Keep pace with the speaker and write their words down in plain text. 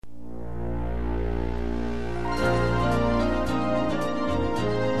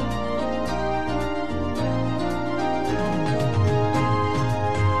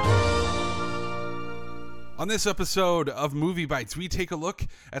On this episode of Movie Bites, we take a look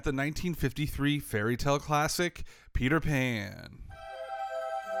at the 1953 fairy tale classic, Peter Pan.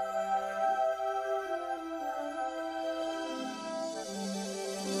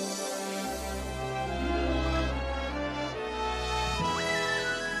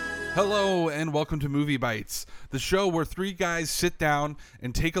 Hello and welcome to Movie Bites, the show where three guys sit down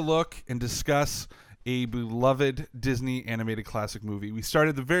and take a look and discuss a beloved Disney animated classic movie. We start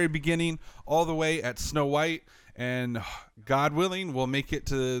at the very beginning all the way at Snow White, and God willing, we'll make it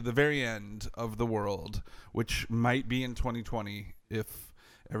to the very end of the world, which might be in 2020 if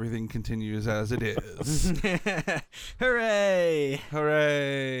everything continues as it is. Hooray!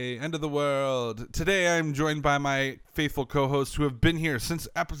 Hooray! End of the world. Today I'm joined by my faithful co-hosts who have been here since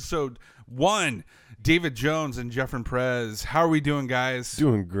episode 1, David Jones and Jeffrey Perez. How are we doing, guys?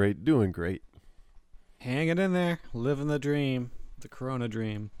 Doing great. Hanging in there, living the dream, the Corona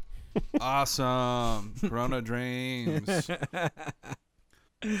dream. Awesome. Corona dreams.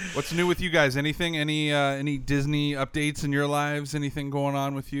 What's new with you guys? Anything? Any Disney updates in your lives? Anything going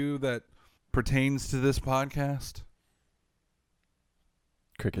on with you that pertains to this podcast?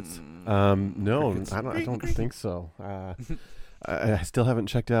 Crickets. No, Crickets. I don't think so. I still haven't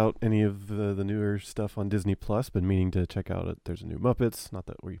checked out any of the newer stuff on Disney Plus. Been meaning to check out it. There's a new Muppets. Not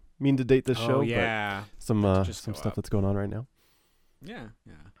that we mean to date this show, yeah. but some Just go stuff up. that's going on right now. Yeah.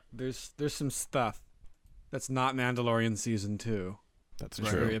 There's some stuff that's not Mandalorian season 2. That's Right.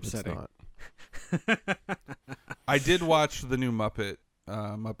 true. Very It's upsetting. not. I did watch the new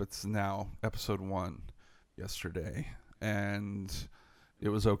Muppets Now, episode 1, yesterday, and it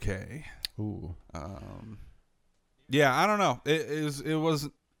was okay. Ooh. Yeah, I don't know. It was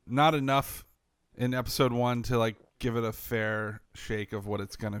not enough in episode 1 to like give it a fair shake of what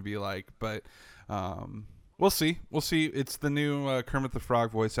it's gonna be like, but we'll see. It's the new Kermit the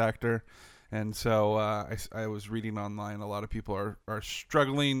Frog voice actor, and so I was reading online. A lot of people are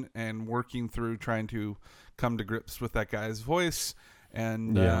struggling and working through trying to come to grips with that guy's voice.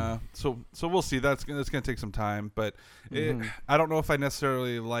 And Yeah. so we'll see. That's gonna take some time, but I don't know if I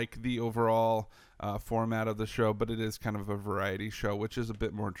necessarily like the overall format of the show, but it is kind of a variety show, which is a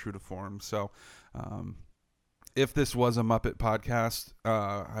bit more true to form. So if this was a Muppet podcast,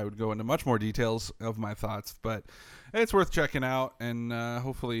 I would go into much more details of my thoughts, but it's worth checking out, and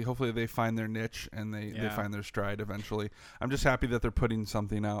hopefully they find their niche and they find their stride eventually. I'm just happy that they're putting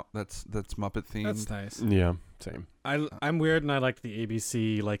something out that's Muppet themed. That's nice. Yeah. Same. I'm weird and I like the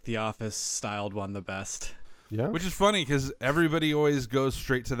ABC, like The Office styled one the best. Yeah. Which is funny because everybody always goes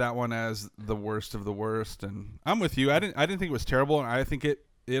straight to that one as the worst of the worst, and I'm with you. I didn't think it was terrible, and I think it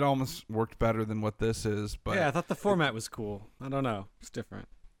almost worked better than what this is. But yeah, I thought the format was cool. I don't know. It's different.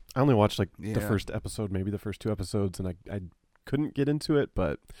 I only watched the Yeah. first episode, maybe the first 2 episodes, and I couldn't get into it,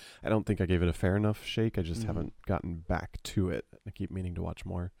 but I don't think I gave it a fair enough shake. I just haven't gotten back to it. I keep meaning to watch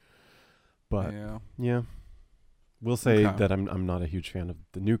more. But yeah. We'll say Okay. that I'm not a huge fan of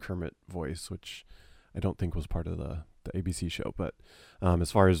the new Kermit voice, which I don't think was part of the ABC show. But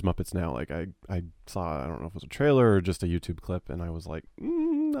as far as Muppets Now, like I saw, I don't know if it was a trailer or just a YouTube clip, and I was like,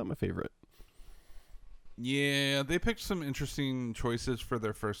 not my favorite. Yeah, they picked some interesting choices for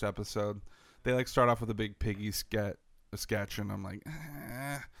their first episode. They like start off with a big piggy sketch, and I'm like,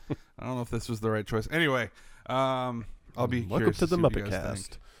 I don't know if this was the right choice. Anyway, I'll be Welcome curious to the see what you Muppet guys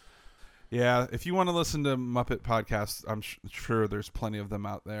Cast. think. Yeah, if you want to listen to Muppet podcasts, I'm sure there's plenty of them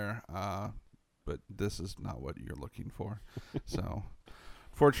out there. But this is not what you're looking for. So,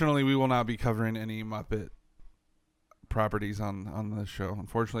 fortunately, we will not be covering any Muppet properties on the show.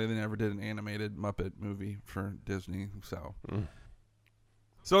 Unfortunately, they never did an animated Muppet movie for Disney.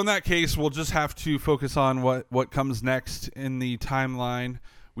 So in that case, we'll just have to focus on what comes next in the timeline.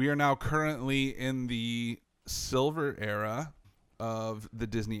 We are now currently in the silver era of the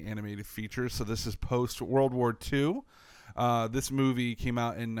Disney animated features. So this is post World War II. This movie came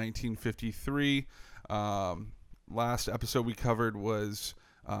out in 1953. Last episode we covered was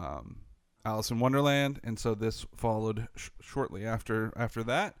Alice in Wonderland, and so this followed shortly after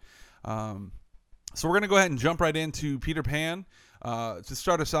that. So we're going to go ahead and jump right into Peter Pan. To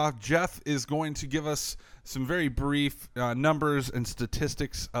start us off, Jeff is going to give us some very brief numbers and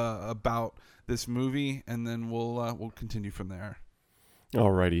statistics about this movie, and then we'll continue from there.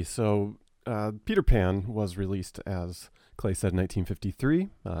 Alrighty, so Peter Pan was released, as Clay said, in 1953.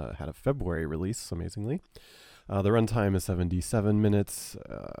 Had a February release, amazingly. The runtime is 77 minutes.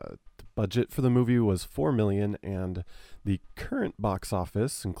 The budget for the movie was $4 million, and the current box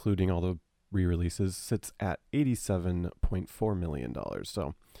office, including all the re-releases, sits at $87.4 million.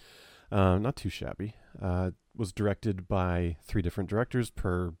 So not too shabby. Was directed by 3 different directors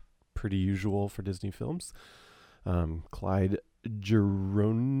per pretty usual for Disney films. Clyde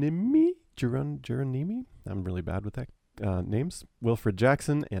Geronimi? I'm really bad with that names. Wilfred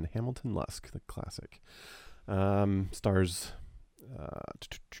Jackson and Hamilton Luske, the classic. Stars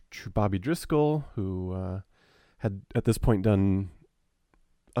Bobby Driscoll, who had at this point done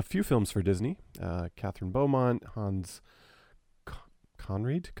a few films for Disney. Catherine Beaumont, Hans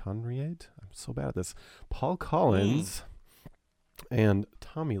Conried. I'm so bad at this. Paul Collins and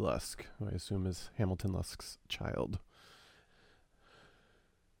Tommy Luske, who I assume is Hamilton Luske's child.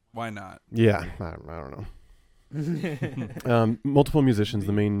 Why not? Yeah, I don't know. Multiple musicians.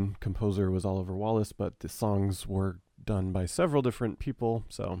 The main composer was Oliver Wallace, but the songs were done by several different people.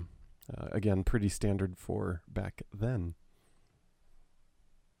 So, again, pretty standard for back then.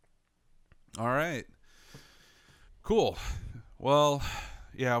 All right. Cool. Well,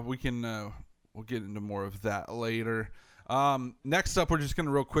 yeah, we can. We'll get into more of that later. Next up, we're just going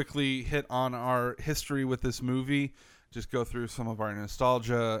to real quickly hit on our history with this movie. Just go through some of our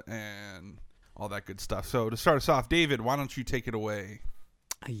nostalgia and all that good stuff. So to start us off, David, why don't you take it away?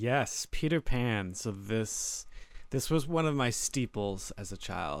 Yes, Peter Pan. So this was one of my steeples as a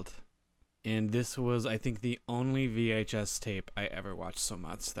child. And this was, I think, the only VHS tape I ever watched so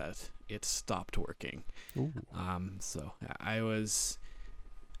much that it stopped working. Ooh. So I was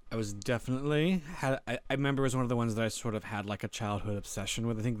definitely I remember it was one of the ones that I sort of had like a childhood obsession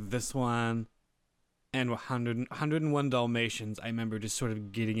with. I think this one and 101 Dalmatians, I remember just sort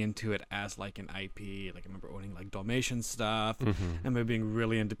of getting into it as like an IP. Like I remember owning like Dalmatian stuff. Mm-hmm. I remember being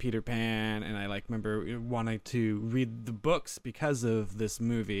really into Peter Pan, and I like remember wanting to read the books because of this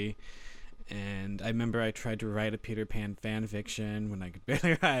movie. And I remember I tried to write a Peter Pan fan fiction when I could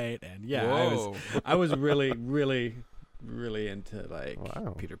barely write, and yeah, Whoa. I was really, really, really into like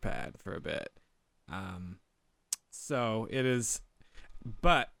Wow. Peter Pan for a bit. So it is,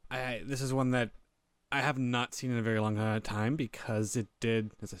 but this is one that I have not seen in a very long time because it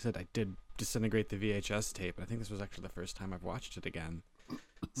did, as I said, I did disintegrate the VHS tape. I think this was actually the first time I've watched it again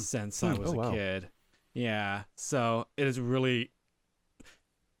since I was a kid. Yeah, so it is really.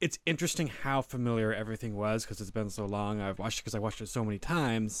 It's interesting how familiar everything was because it's been so long. I watched it so many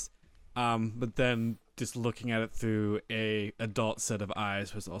times. But then just looking at it through a adult set of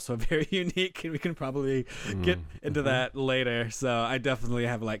eyes was also very unique, and we can probably get into that later. So I definitely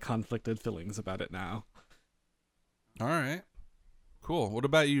have like conflicted feelings about it now. All right. Cool. What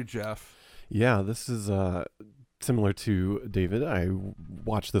about you, Jeff? Yeah, this is similar to David. I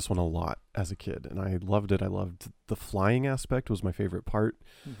watched this one a lot as a kid, and I loved it. I loved the flying aspect was my favorite part.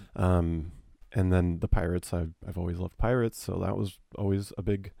 Mm-hmm. And then the pirates. I've always loved pirates, so that was always a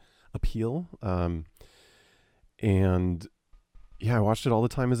big appeal. And yeah, I watched it all the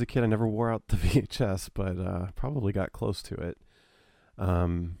time as a kid. I never wore out the VHS, but probably got close to it.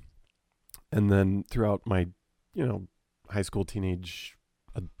 And then throughout my, high school, teenage,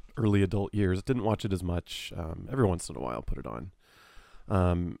 early adult years, didn't watch it as much. Every once in a while, put it on.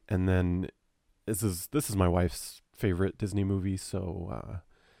 And then this is my wife's favorite Disney movie, so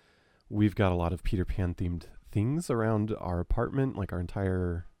we've got a lot of Peter Pan themed things around our apartment, like our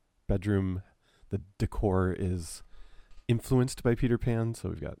entire bedroom. The decor is influenced by Peter Pan, so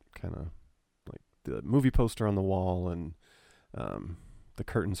we've got kind of like the movie poster on the wall, and the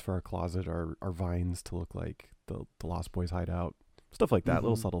curtains for our closet are vines to look like the Lost Boys hideout, stuff like that,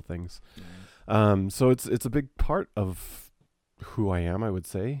 little subtle things. Nice. So it's a big part of who I am, I would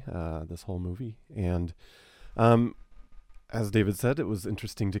say, this whole movie. And as David said, it was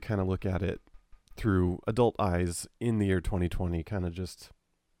interesting to kind of look at it through adult eyes in the year 2020, kind of just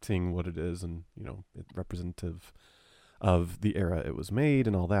seeing what it is, and it's representative of the era it was made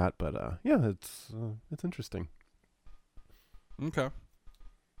and all that. But yeah, it's interesting. Okay.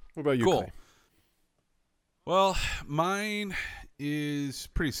 What about you, Cool. Clay? Well, mine is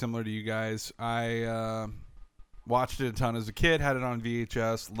pretty similar to you guys. I watched it a ton as a kid, had it on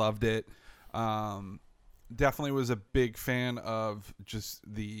VHS, loved it. Definitely was a big fan of just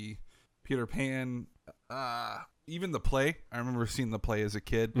the Peter Pan, even the play. I remember seeing the play as a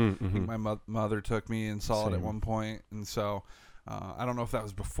kid. I think my mother took me and saw it at one point, and so I don't know if that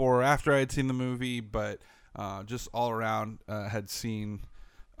was before or after I had seen the movie, but just all around had seen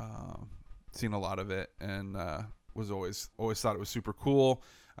a lot of it, and was always thought it was super cool.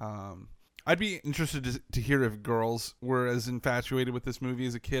 I'd be interested to hear if girls were as infatuated with this movie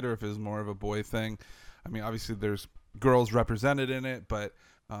as a kid, or if it was more of a boy thing. I mean, obviously there's girls represented in it, but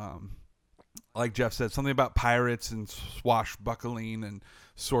like Jeff said, something about pirates and swashbuckling and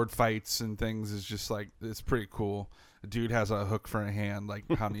sword fights and things is just like, it's pretty cool. A dude has a hook for a hand.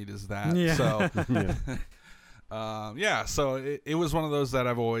 Like, how neat is that? Yeah. So, Yeah. Yeah, so it was one of those that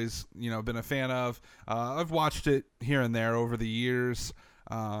I've always, been a fan of. I've watched it here and there over the years.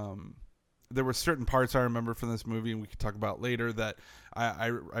 There were certain parts I remember from this movie, and we could talk about later, that I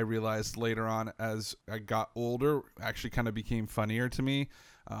realized later on as I got older actually kind of became funnier to me.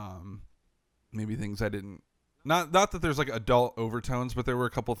 Maybe things I didn't. Not that there's like adult overtones, but there were a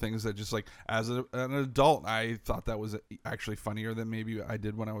couple things that just like as an adult I thought that was actually funnier than maybe I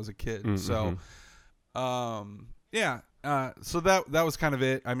did when I was a kid. Mm-hmm. So, yeah. So that was kind of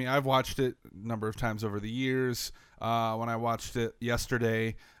it. I mean, I've watched it a number of times over the years. When I watched it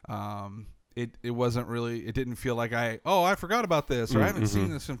yesterday, it wasn't really. It didn't feel like I forgot about this, or I haven't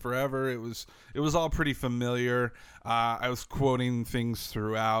seen this in forever. It was all pretty familiar. I was quoting things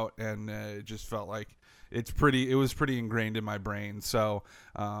throughout, and it just felt like it was pretty ingrained in my brain. So,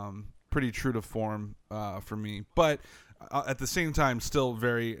 pretty true to form for me, but at the same time, still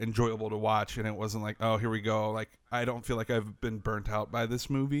very enjoyable to watch. And it wasn't like, oh, here we go. Like, I don't feel like I've been burnt out by this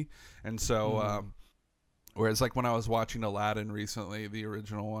movie. And so, whereas like when I was watching Aladdin recently, the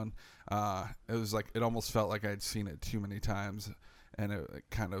original one, it was like, it almost felt like I'd seen it too many times, and it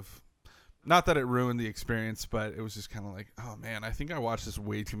kind of, not that it ruined the experience, but it was just kind of like, oh man, I think I watched this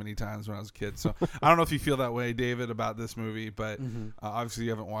way too many times when I was a kid. So I don't know if you feel that way, David, about this movie, but obviously you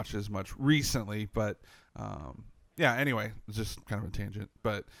haven't watched it as much recently, but, yeah, anyway, it's just kind of a tangent.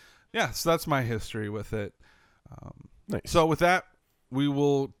 But yeah, so that's my history with it. Nice. So with that, we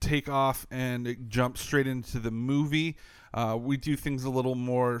will take off and jump straight into the movie. We do things a little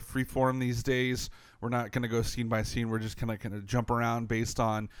more freeform these days. We're not going to go scene by scene. We're just going to jump around based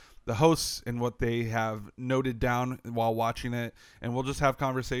on the hosts and what they have noted down while watching it, and we'll just have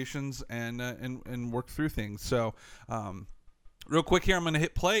conversations and work through things. So real quick here, I'm going to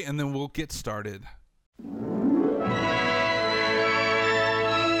hit play, and then we'll get started.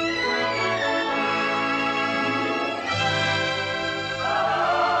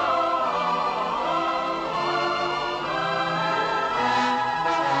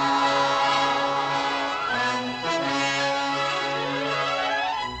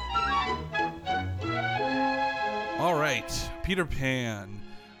 All right, Peter Pan.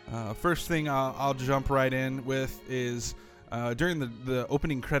 First thing I'll jump right in with is during the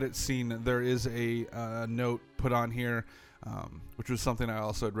opening credits scene, there is a note put on here, which was something I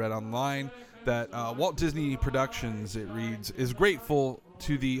also had read online, that Walt Disney Productions, it reads, is grateful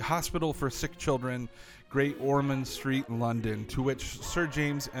to the Hospital for Sick Children, Great Ormond Street, London, to which Sir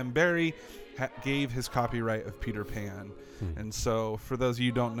James M. Barrie gave his copyright of Peter Pan. And so, for those of you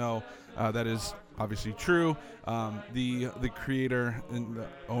who don't know, that is obviously true. The creator and the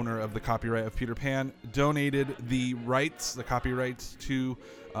owner of the copyright of Peter Pan donated the copyrights to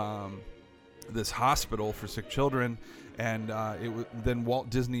this hospital for sick children, and then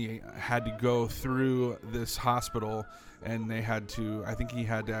Walt Disney had to go through this hospital, and I think he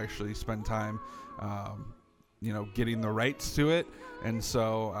had to actually spend time getting the rights to it. And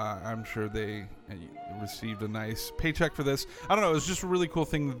so I'm sure they received a nice paycheck for this. I don't know. It was just a really cool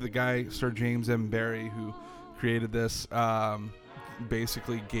thing that the guy, Sir James M. Barrie, who created this,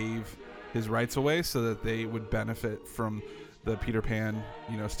 basically gave his rights away so that they would benefit from the Peter Pan,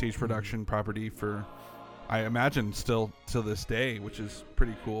 stage production property for, I imagine, still till this day, which is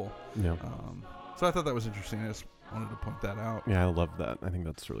pretty cool. Yeah. So I thought that was interesting. I just wanted to point that out. Yeah, I love that. I think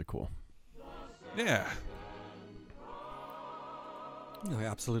that's really cool. Yeah. No,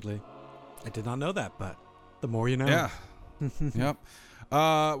 absolutely. I did not know that, but the more you know. Yeah. Yep.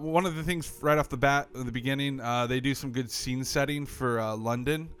 One of the things right off the bat at the beginning, they do some good scene setting for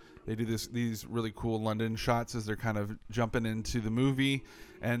London. They do these really cool London shots as they're kind of jumping into the movie.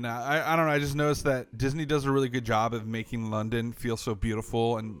 And I don't know, I just noticed that Disney does a really good job of making London feel so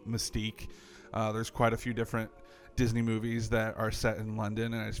beautiful and mystique. There's quite a few different Disney movies that are set in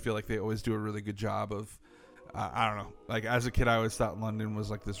London, and I just feel like they always do a really good job of, I don't know, like as a kid I always thought London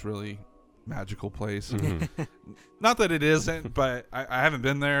was like this really magical place. Not that it isn't, but I haven't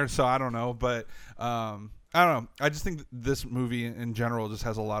been there, so I don't know. But I don't know, I just think this movie in general just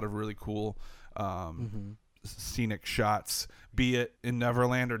has a lot of really cool scenic shots, be it in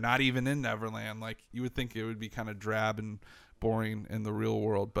Neverland or not even in Neverland. Like, you would think it would be kind of drab and boring in the real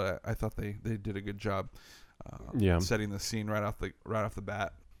world, but I thought they did a good job setting the scene right off the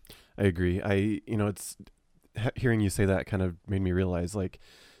bat. I agree. It's hearing you say that kind of made me realize, like,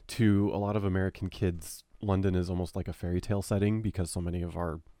 to a lot of American kids, London is almost like a fairy tale setting, because so many of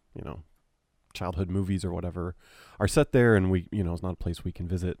our, childhood movies or whatever are set there, and we, it's not a place we can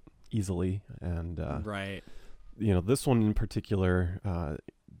visit easily. And right. This one in particular, a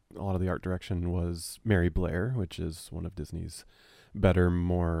lot of the art direction was Mary Blair, which is one of Disney's better,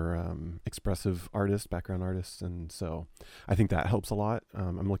 more expressive artists, background artists, and so I think that helps a lot.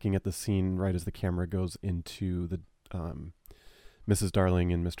 I'm looking at the scene right as the camera goes into the Mrs.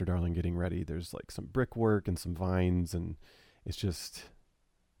 Darling and Mr. Darling getting ready. There's like some brickwork and some vines, and it's just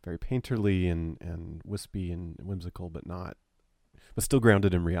very painterly and wispy and whimsical, but still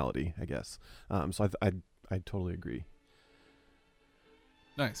grounded in reality, I guess. So I totally agree.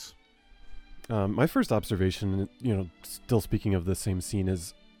 Nice. My first observation, still speaking of the same scene,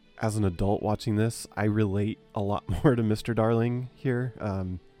 is as an adult watching this, I relate a lot more to Mr. Darling here.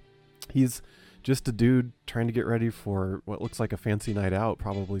 He's just a dude trying to get ready for what looks like a fancy night out,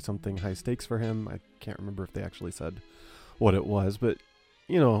 probably something high stakes for him. I can't remember if they actually said what it was, but,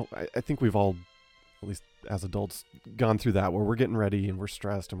 I think we've all, at least as adults, gone through that where we're getting ready and we're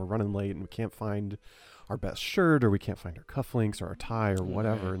stressed and we're running late and we can't find our best shirt, or we can't find our cufflinks or our tie or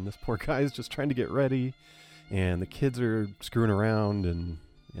whatever. Right. And this poor guy is just trying to get ready, and the kids are screwing around, and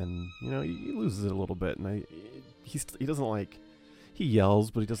he loses it a little bit. And he doesn't he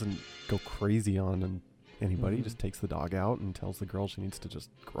yells, but he doesn't go crazy on anybody. He just takes the dog out and tells the girl she needs to just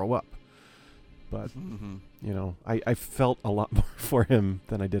grow up. But I felt a lot more for him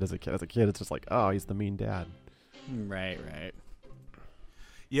than I did as a kid. As a kid, it's just like, oh, he's the mean dad. Right.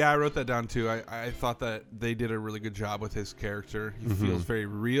 Yeah, I wrote that down too. I thought that they did a really good job with his character. He feels very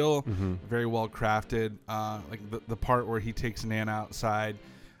real, very well crafted. Like the part where he takes Nana outside,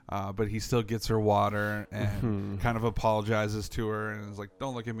 but he still gets her water and kind of apologizes to her and is like,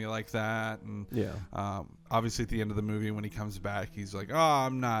 "Don't look at me like that." And obviously at the end of the movie when he comes back, he's like, "Oh,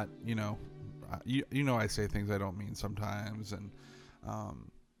 I'm not, I say things I don't mean sometimes." And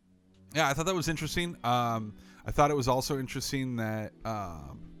I thought that was interesting. I thought it was also interesting that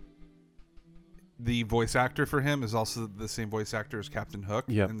the voice actor for him is also the same voice actor as Captain Hook.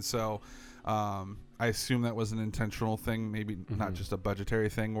 Yep. And so I assume that was an intentional thing, maybe not just a budgetary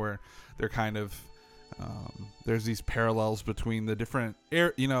thing, where they're kind of there's these parallels between the different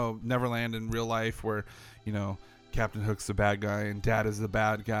Neverland and real life, where Captain Hook's the bad guy and Dad is the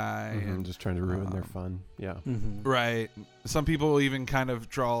bad guy, and just trying to ruin their fun. Yeah. Right. Some people even kind of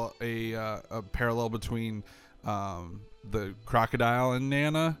draw a parallel between the crocodile and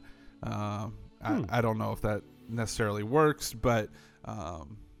Nana. I don't know if that necessarily works, but I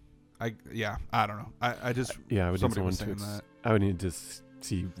don't know. I just I would need someone that. I would need to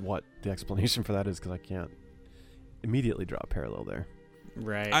see what the explanation for that is, because I can't immediately draw a parallel there.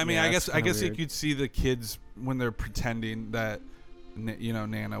 Right. I mean, yeah, I guess weird. you could see the kids when they're pretending that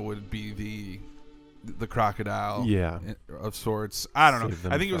Nana would be the crocodile of sorts. I don't know.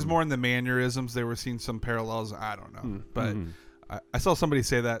 I think it was more in the mannerisms. They were seeing some parallels. I don't know. But I saw somebody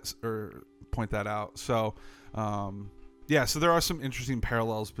say that or point that out. So, so there are some interesting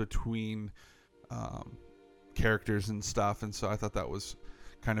parallels between characters and stuff. And so I thought that was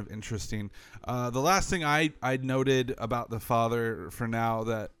kind of interesting. The last thing I noted about the father for now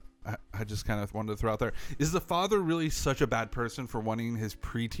that I just kind of wanted to throw out there is the father really such a bad person for wanting his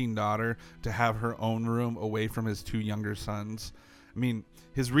preteen daughter to have her own room away from his two younger sons? I mean,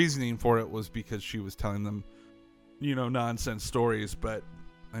 his reasoning for it was because she was telling them, nonsense stories. But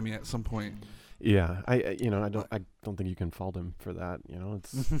I mean, at some point, I don't think you can fault him for that.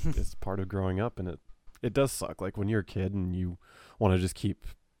 It's part of growing up, and it does suck. Like when you're a kid and you want to just keep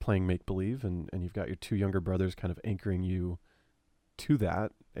playing make believe, and you've got your two younger brothers kind of anchoring you to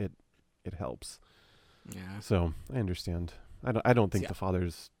that. It helps. Yeah. So I understand. I don't think the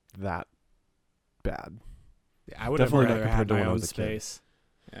father's that bad. Yeah, I would Definitely have rather not compared had to my when I own was a kid. space.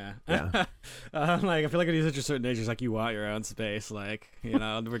 Yeah. Yeah. I feel like at such a certain age, it's like you want your own space,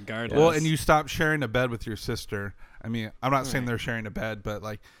 regardless. Well, and you stop sharing a bed with your sister. I mean, I'm not saying they're sharing a bed, but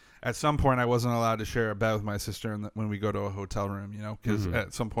like at some point I wasn't allowed to share a bed with my sister when we go to a hotel room, because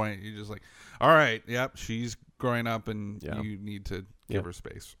at some point you just like, all right, yep, she's growing up and you need to give her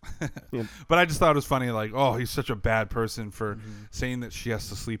space. But I just thought it was funny, like, oh, he's such a bad person for saying that she has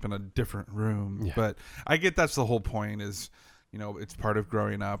to sleep in a different room. Yeah. But I get that's the whole point is, it's part of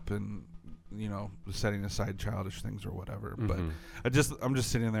growing up and, setting aside childish things or whatever. But I'm just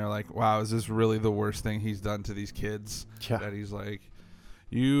sitting there like, wow, is this really the worst thing he's done to these kids? Yeah. That he's like,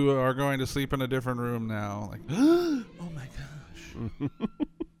 you are going to sleep in a different room now. Like, oh my gosh.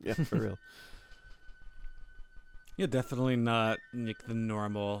 Yeah, for real. Yeah, definitely not like the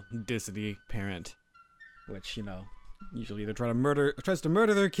normal Disney parent, which usually either tries to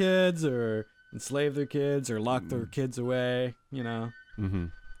murder their kids or enslave their kids or lock their kids away.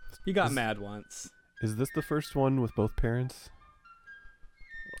 He got mad once. Is this the first one with both parents?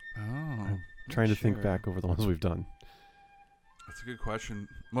 Oh, I'm trying to think back over the ones we've done. That's a good question.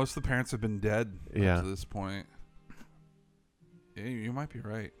 Most of the parents have been dead up to this point. You might be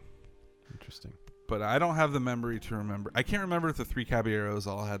right. Interesting. But I don't have the memory to remember. I can't remember if the three caballeros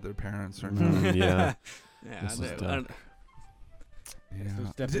all had their parents or not. Yeah. Yeah, This is there's tough.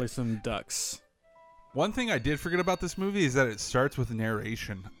 definitely some ducks. One thing I did forget about this movie is that it starts with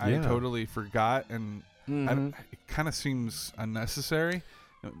narration. I Yeah. totally forgot, and Mhm. it kind of seems unnecessary,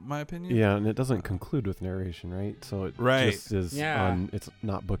 in my opinion. Yeah, and it doesn't conclude with narration, right? So it Right. just is Yeah. it's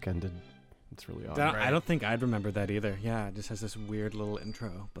not bookended. It's really odd. I Right. don't think I'd remember that either. Yeah, it just has this weird little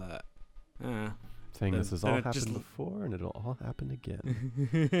intro, but Saying this has then all it just- happened before and it'll all happen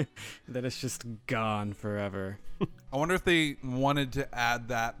again. then it's just gone forever. I wonder if they wanted to add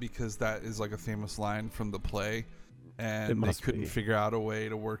that because that is like a famous line from the play, It and they must couldn't be. figure out a way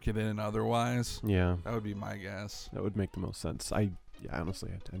to work it in otherwise. Yeah, That would be my guess. that would make the most sense.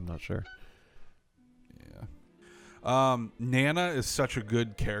 Honestly, I'm not sure. Yeah. Nana is such a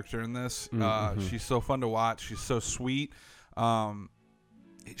good character in this. Mhm. She's so fun to watch. She's so sweet.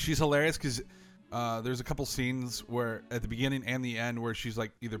 She's hilarious because there's a couple scenes where at the beginning and the end where she's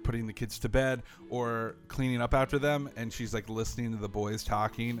like either putting the kids to bed or cleaning up after them, and she's like listening to the boys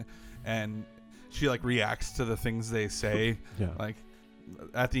talking, and she like reacts to the things they say. Yeah. Like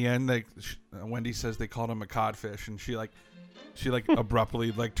at the end, like Wendy says they called him a codfish, and she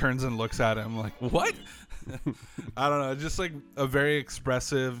abruptly like turns and looks at him like, what? I don't know, just like a very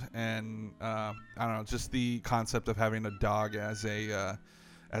expressive, and I don't know, just the concept of having a dog as a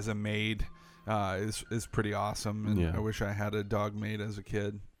maid is pretty awesome, and Yeah. I wish I had a dog maid as a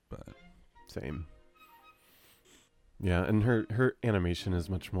kid, but Same. Yeah, and her animation is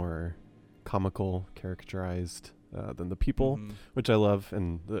much more comical, characterized than the people, Mhm. which I love.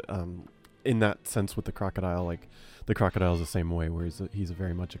 And in that sense, with the crocodile, like the crocodile's the same way, where he's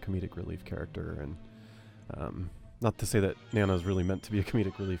very much a comedic relief character. And not to say that Nana's really meant to be a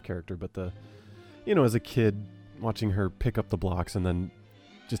comedic relief character, but as a kid watching her pick up the blocks and then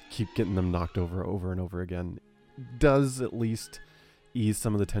just keep getting them knocked over and over again does at least ease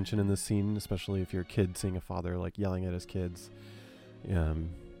some of the tension in this scene, especially if you're a kid seeing a father like yelling at his kids.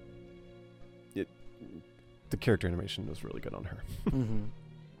 The character animation was really good on her. Mm-hmm.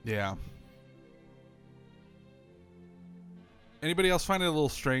 Yeah. Anybody else find it a little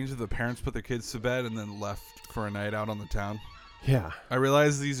strange that the parents put their kids to bed and then left for a night out on the town? Yeah. I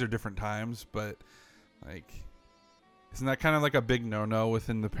realize these are different times, but like, isn't that kind of like a big no-no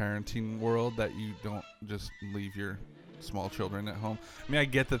within the parenting world that you don't just leave your small children at home? I mean, I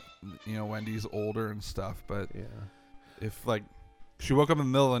get that, Wendy's older and stuff, but Yeah. if like she woke up in the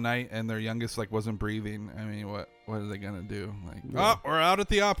middle of the night and their youngest like wasn't breathing, I mean, what are they gonna do? Like, Yeah. oh, we're out at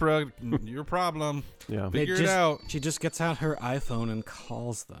the opera. Your problem. Yeah. Figure it out. She just gets out her iPhone and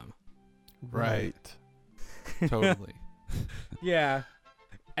calls them. Right. Totally. Yeah.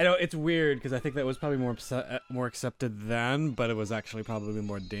 I know it's weird because I think that was probably more accepted then, but it was actually probably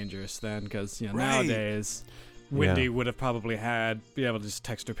more dangerous then because Right. nowadays Wendy would have probably be able to just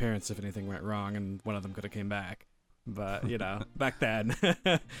text her parents if anything went wrong, and one of them could have came back. But back then, what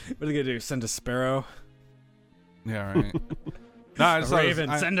are they gonna do? Send a sparrow? Yeah, right. No, I A just thought it was-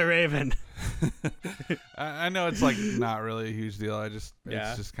 raven? Send a raven. I know it's like not really a huge deal. It's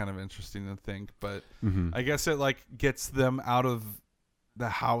Yeah. just kind of interesting to think, but Mm-hmm. I guess it like gets them out of the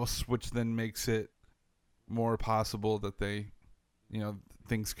house, which then makes it more possible that they,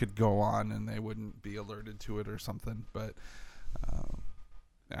 things could go on and they wouldn't be alerted to it or something. But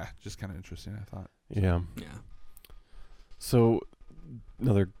just kind of interesting, I thought. Yeah. Yeah. So,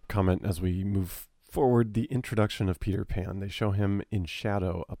 another comment as we move forward, the introduction of Peter Pan. They show him in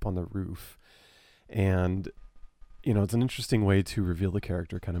shadow up on the roof. And, it's an interesting way to reveal the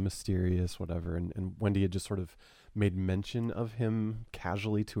character, kind of mysterious, whatever. And Wendy had just sort of made mention of him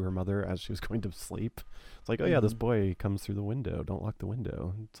casually to her mother as she was going to sleep. It's like, oh, yeah, this Mhm. boy comes through the window. Don't lock the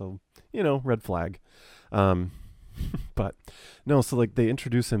window. So, red flag. But no, so like they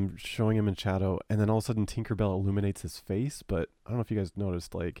introduce him, showing him in shadow, and then all of a sudden Tinkerbell illuminates his face. But I don't know if you guys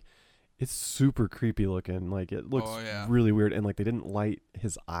noticed, like it's super creepy looking. Like it looks really weird, and like they didn't light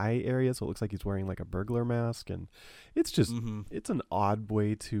his eye area, so it looks like he's wearing like a burglar mask, and it's just it's an odd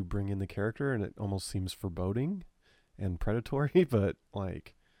way to bring in the character, and it almost seems foreboding and predatory, but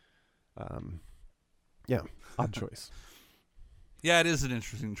like, odd choice. Yeah, it is an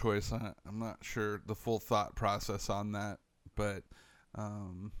interesting choice. I'm not sure the full thought process on that, but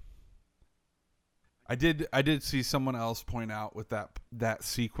I did see someone else point out with that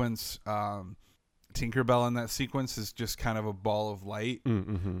sequence. Tinkerbell in that sequence is just kind of a ball of light,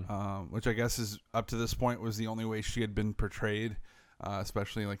 which I guess is up to this point was the only way she had been portrayed,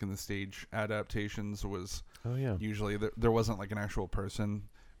 especially like in the stage adaptations. Was usually there wasn't like an actual person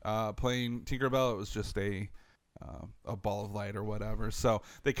playing Tinkerbell. It was just a a ball of light or whatever. So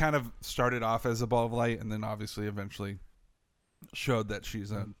they kind of started off as a ball of light, and then obviously eventually showed that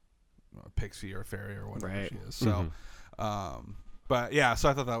she's a pixie or a fairy or whatever she is. So, but yeah, so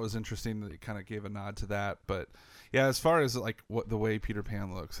I thought that was interesting that it kind of gave a nod to that. But yeah, as far as like what the way Peter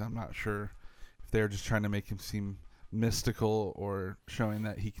Pan looks, I'm not sure if they're just trying to make him seem mystical or showing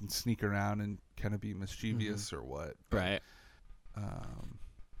that he can sneak around and kind of be mischievous or what. But,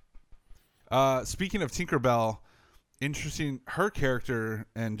 Right. Speaking of Tinkerbell, interesting. Her character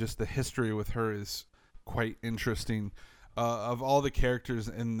and just the history with her is quite interesting. Of all the characters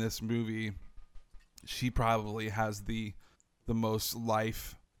in this movie, she probably has the most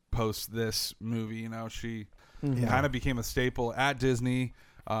life post this movie. You know, she kind of became a staple at Disney.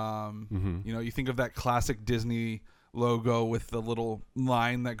 You know, you think of that classic Disney logo with the little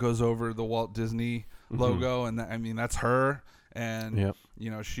line that goes over the Walt Disney logo, and I mean that's her. And you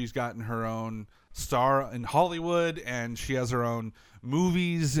know, she's gotten her own star in Hollywood, and she has her own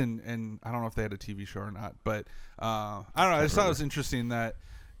movies, and I don't know if they had a TV show or not, but I don't know. I just thought it was interesting that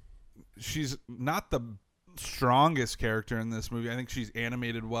she's not the strongest character in this movie. I think she's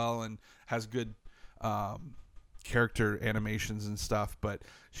animated well and has good character animations and stuff, but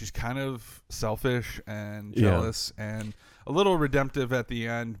she's kind of selfish and jealous and a little redemptive at the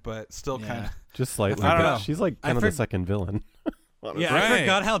end, but still kind of just slightly. I don't know. She's like kind of the second villain. Yeah, Right. I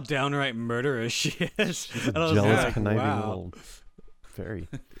forgot how downright murderous she is. She's a And I was jealous, like, conniving wow. little fairy.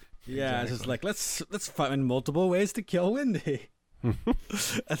 Yeah, it's just like let's find multiple ways to kill Wendy. And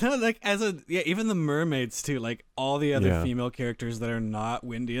then like even the mermaids too, like all the other female characters that are not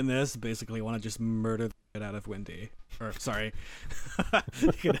Wendy in this basically want to just murder the shit out of Wendy. Or sorry.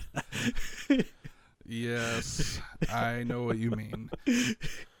 Yes, I know what you mean.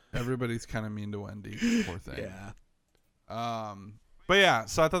 Everybody's kind of mean to Wendy, poor thing. Yeah. But yeah,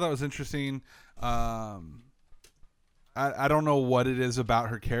 so I thought that was interesting. I don't know what it is about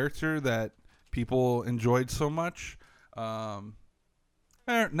her character that people enjoyed so much. Not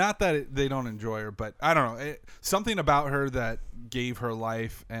that they don't enjoy her, but I don't know. Something about her that gave her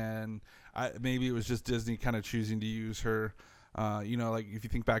life, and maybe it was just Disney kind of choosing to use her. You know, like if you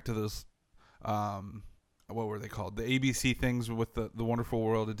think back to those, what were they called? The ABC things with the Wonderful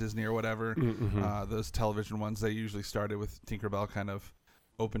World of Disney or whatever. Those television ones, they usually started with Tinkerbell kind of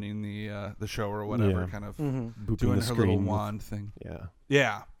opening the show or whatever, kind of Booping doing the her little screen wand thing.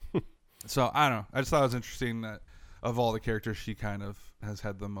 Yeah. So I don't know. I just thought it was interesting that of all the characters, she kind of has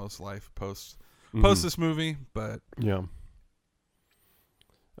had the most life post this movie. But yeah.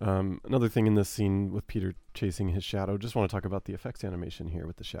 Another thing in this scene with Peter chasing his shadow, just want to talk about the effects animation here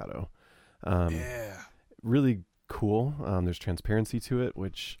with the shadow. Really cool. There's transparency to it,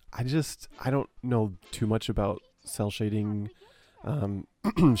 which I don't know too much about cell shading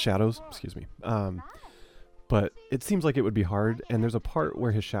shadows, excuse me. But it seems like it would be hard, and there's a part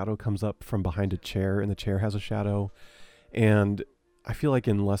where his shadow comes up from behind a chair, and the chair has a shadow, and I feel like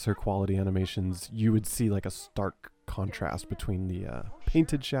in lesser quality animations, you would see like a stark contrast between the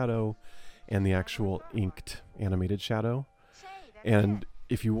painted shadow and the actual inked animated shadow. And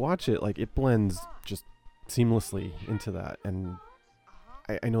if you watch it, like it blends just seamlessly into that. And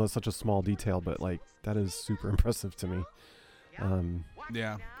I know it's such a small detail, but like that is super impressive to me.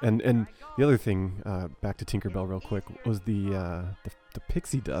 yeah. And the other thing, back to Tinkerbell real quick, was the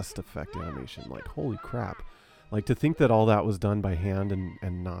pixie dust effect animation. Like, holy crap. Like, to think that all that was done by hand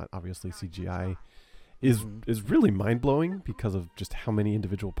and not obviously CGI is really mind-blowing because of just how many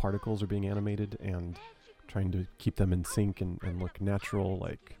individual particles are being animated and trying to keep them in sync and look natural.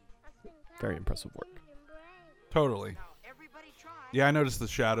 Like, very impressive work. Totally. Yeah, I noticed the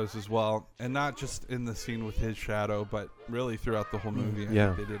shadows as well, and not just in the scene with his shadow, but really throughout the whole movie. I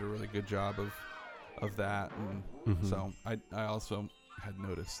think they did a really good job of that, and so I also had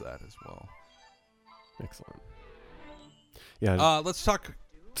noticed that as well. Excellent. Yeah. Let's talk.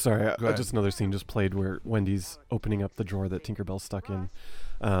 Sorry, Go ahead. just another scene just played where Wendy's opening up the drawer that Tinkerbell's stuck in,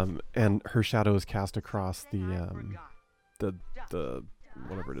 and her shadow is cast across the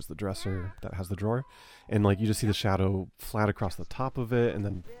whatever it is, the dresser that has the drawer, and like you just see the shadow flat across the top of it, and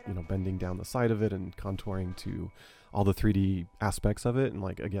then bending down the side of it and contouring to all the 3D aspects of it, and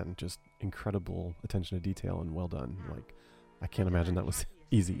like again, just incredible attention to detail and well done. Like I can't imagine that was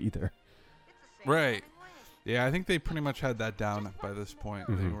easy either. Right. Yeah, I think they pretty much had that down by this point.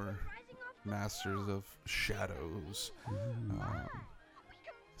 They were masters of shadows.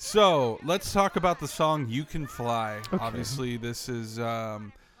 So let's talk about the song "You Can Fly." Okay. Obviously, this is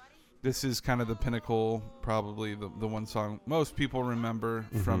kind of the pinnacle, probably the one song most people remember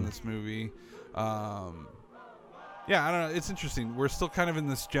from this movie. Yeah, I don't know. It's interesting. We're still kind of in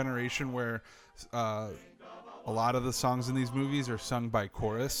this generation where a lot of the songs in these movies are sung by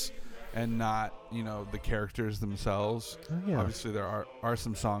chorus and not, the characters themselves. Oh, yeah. Obviously, there are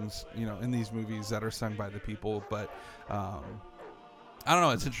some songs, in these movies that are sung by the people, but I don't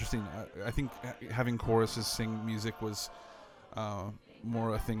know. It's interesting. I think having choruses sing music was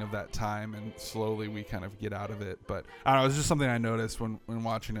more a thing of that time, and slowly we kind of get out of it. But I don't know. It's just something I noticed when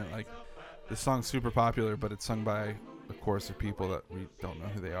watching it. Like, this song's super popular, but it's sung by a chorus of people that we don't know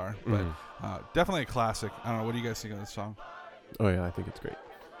who they are. But definitely a classic. I don't know. What do you guys think of this song? Oh, yeah, I think it's great.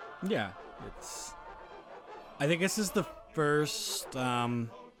 Yeah, I think this is the first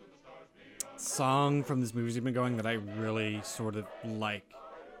song from this movie we've been going that I really sort of like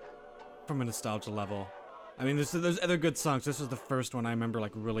from a nostalgia level. I mean, there's other good songs. This was the first one I remember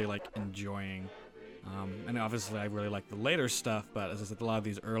really enjoying. And obviously I really like the later stuff, but as I said, a lot of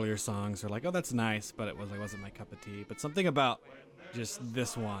these earlier songs are like, oh, that's nice, but it wasn't my cup of tea. But something about just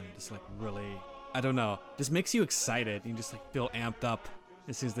this one, just really, I don't know, just makes you excited. You just feel amped up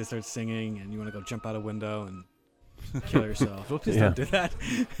as soon as they start singing, and you want to go jump out a window and kill yourself. Please don't do that.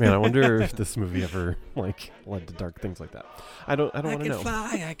 Man, I wonder if this movie ever led to dark things like that. I don't want to know.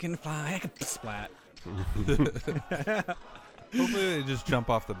 I can fly, I can splat. Hopefully they just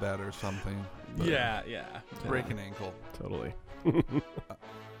jump off the bed or something. Yeah. Break an ankle. Totally.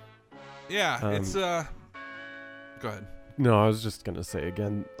 It's go ahead. No, I was just gonna say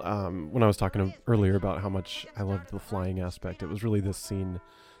again, when I was talking earlier about how much I loved the flying aspect, it was really this scene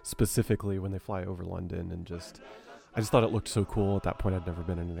specifically when they fly over London, and I just thought it looked so cool. At that point, I'd never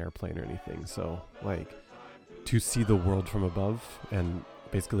been in an airplane or anything, so to see the world from above and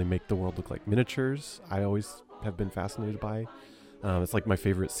basically make the world look like miniatures, I always have been fascinated by. It's my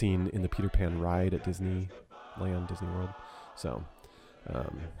favorite scene in the Peter Pan ride at Disney World. So,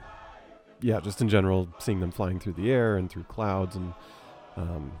 just in general, seeing them flying through the air and through clouds, and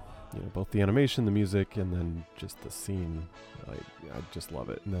both the animation, the music, and then just the scene, I just love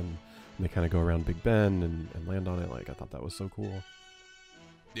it. And then when they kind of go around Big Ben and land on it, I thought that was so cool.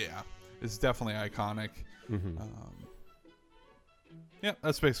 Yeah, it's definitely iconic. Mm-hmm.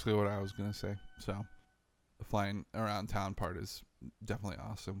 That's basically what I was gonna say. So, the flying around town part is definitely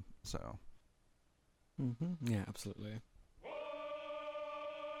awesome. So, yeah, absolutely.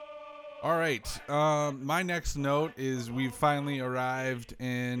 All right. My next note is we've finally arrived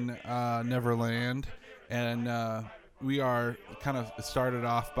in Neverland, and we are kind of started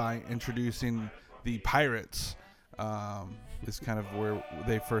off by introducing the pirates. Is kind of where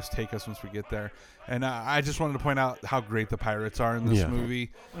they first take us once we get there, and I just wanted to point out how great the pirates are in this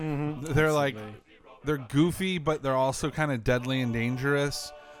movie. Mm-hmm. They're they're goofy, but they're also kind of deadly and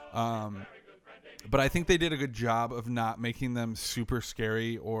dangerous. But I think they did a good job of not making them super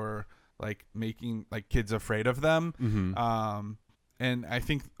scary or making kids afraid of them. Mm-hmm. And I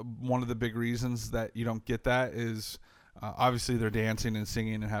think one of the big reasons that you don't get that is obviously they're dancing and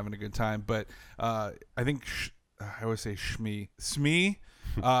singing and having a good time. But I think I always say Smee,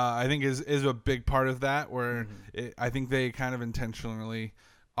 I think is a big part of that, where I think they kind of intentionally,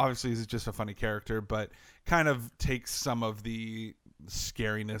 obviously he's just a funny character, but kind of takes some of the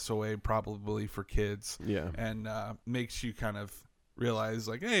scariness away probably for kids. Yeah. And makes you kind of realize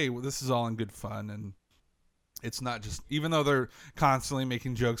hey, this is all in good fun, and it's not just, even though they're constantly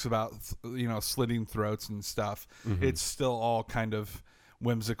making jokes about slitting throats and stuff, it's still all kind of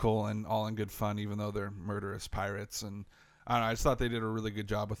whimsical and all in good fun, even though they're murderous pirates. And I don't know, I just thought they did a really good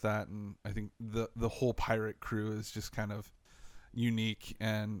job with that, and I think the whole pirate crew is just kind of unique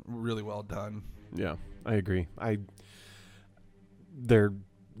and really well done. Yeah, I agree. They're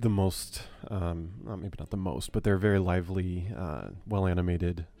the most, maybe not the most, but they're very lively, well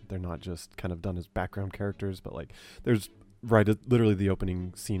animated. They're not just kind of done as background characters, but there's literally the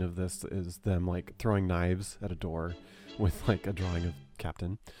opening scene of this is them throwing knives at a door with a drawing of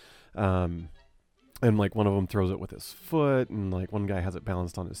Captain, and one of them throws it with his foot, and one guy has it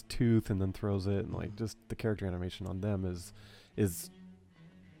balanced on his tooth and then throws it, and just the character animation on them is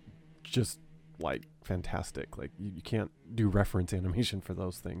just fantastic. You can't do reference animation for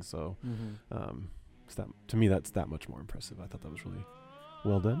those things, so to me that's that much more impressive. I thought that was really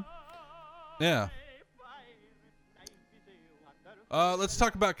well done. Yeah. Let's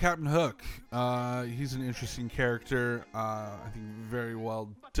talk about Captain Hook. He's an interesting character. I think very well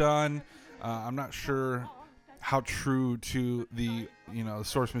done. I'm not sure how true to the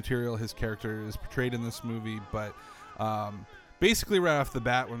source material his character is portrayed in this movie, but basically right off the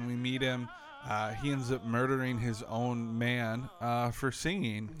bat when we meet him, he ends up murdering his own man for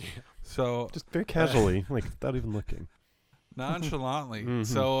singing. So just very casually, without even looking, nonchalantly.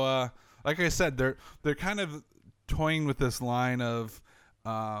 So like I said, they're kind of toying with this line of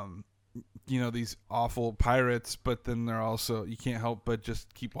these awful pirates, but then they're also, you can't help but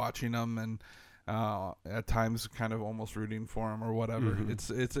just keep watching them and at times kind of almost rooting for them or whatever. It's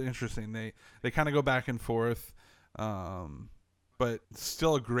interesting. They kind of go back and forth, but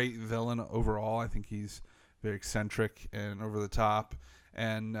still a great villain overall. I think he's very eccentric and over the top.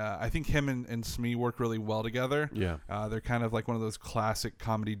 And I think him and Smee work really well together. Yeah. They're kind of like one of those classic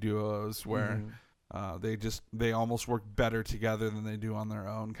comedy duos where they almost work better together than they do on their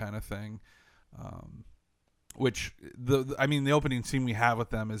own, kind of thing. Which the opening scene we have with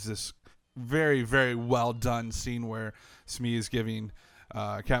them is this very, very well done scene where Smee is giving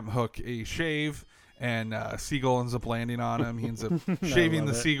Captain Hook a shave. And Seagull ends up landing on him. He ends up shaving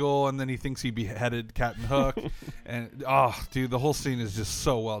the seagull, and then he thinks he beheaded Captain Hook. And the whole scene is just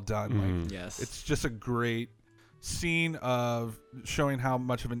so well done. Like, yes, it's just a great scene of showing how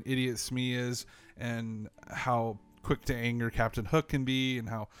much of an idiot Smee is, and how quick to anger Captain Hook can be, and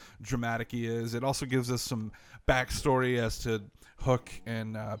how dramatic he is. It also gives us some backstory as to Hook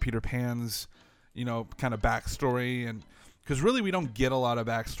and Peter Pan's, kind of backstory, and because really we don't get a lot of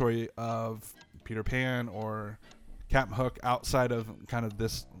backstory of Peter Pan or Captain Hook outside of kind of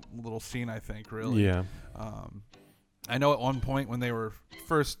this little scene, I think, really. Yeah. I know at one point when they were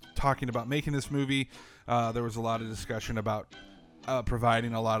first talking about making this movie, there was a lot of discussion about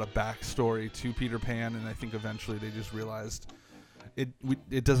providing a lot of backstory to Peter Pan, and I think eventually they just realized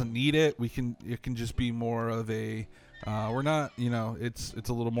it doesn't need it. It can just be more of a we're not, it's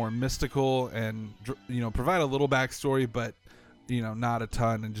a little more mystical and provide a little backstory, but not a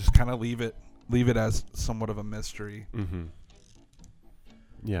ton, and just kind of leave it as somewhat of a mystery. Mm-hmm.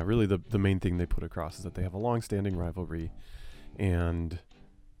 Yeah, really the main thing they put across is that they have a long-standing rivalry, and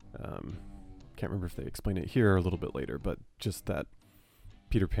can't remember if they explain it here or a little bit later, but just that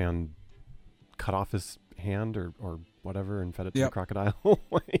Peter Pan cut off his hand or whatever and fed it to a crocodile.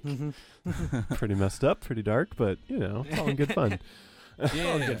 Pretty messed up, pretty dark, but it's all in good fun.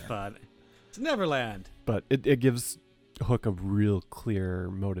 All good fun. It's Neverland. But it gives Hook a real clear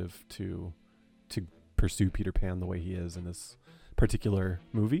motive to pursue Peter Pan the way he is in this particular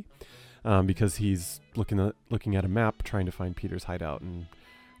movie, because he's looking at a map trying to find Peter's hideout, and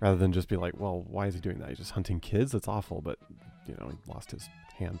rather than just be like, well, why is he doing that? He's just hunting kids. That's awful. But he lost his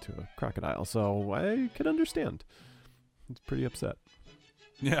hand to a crocodile, so I could understand. He's pretty upset.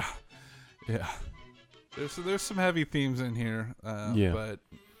 Yeah. There's some heavy themes in here, but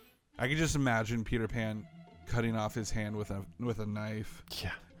I could just imagine Peter Pan cutting off his hand with a knife.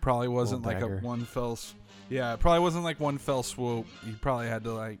 Yeah. Probably wasn't like dagger. it probably wasn't like one fell swoop. You probably had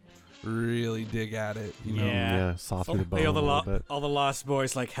to like really dig at it, Yeah. Soften the bone a little bit. All the Lost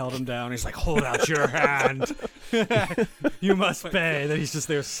Boys held him down. He's like, hold out your hand. You must pay. Then he's just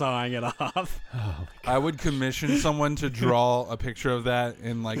there sawing it off. Oh, I would commission someone to draw a picture of that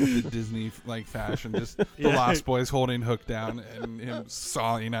in like the Disney like fashion, just the Lost Boys holding Hook down and him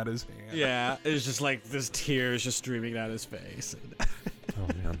sawing at his hand. Yeah, it's just like there's tears just streaming down his face. Oh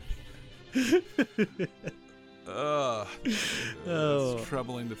man. It's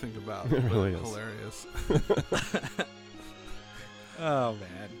troubling to think about. It really is. Hilarious. Oh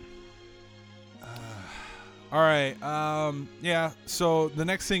man. All right. So the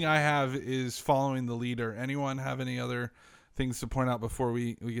next thing I have is following the leader. Anyone have any other things to point out before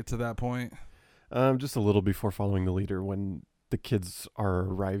we get to that point? Just a little before following the leader, when the kids are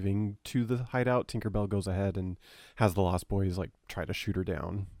arriving to the hideout, Tinkerbell goes ahead and has the Lost Boys try to shoot her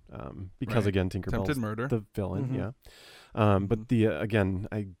down. Because again, Tinkerbell's attempted murder, the villain. Mm-hmm. Yeah. But again,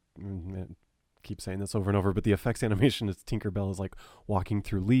 I keep saying this over and over, but the effects animation is Tinkerbell is walking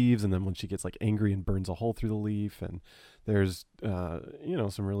through leaves, and then when she gets angry and burns a hole through the leaf, and there's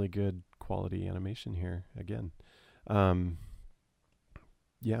some really good quality animation here again.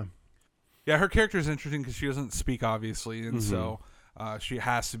 Yeah, her character is interesting because she doesn't speak, obviously, and so she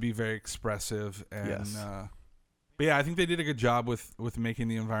has to be very expressive. And yes. But yeah, I think they did a good job with making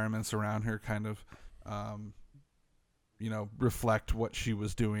the environments around her kind of, reflect what she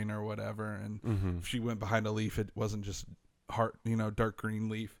was doing or whatever. And if she went behind a leaf, it wasn't just dark green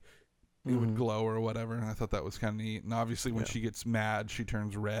leaf. It would glow or whatever. And I thought that was kind of neat. And obviously when she gets mad, she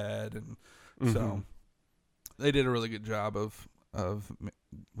turns red. And so they did a really good job of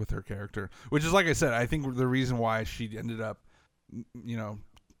with her character, which is, like I said, I think the reason why she ended up,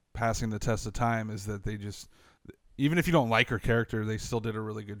 passing the test of time is that they just, even if you don't like her character, they still did a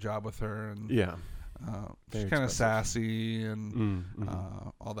really good job with her. And she's kind of sassy and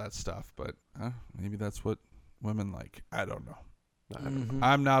all that stuff. But maybe that's what women like. I don't know.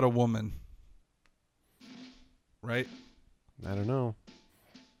 I'm not a woman, right? I don't know.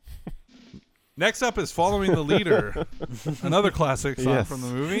 Next up is Following the Leader, another classic song from the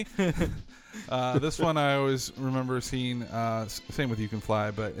movie. This one I always remember seeing. Same with You Can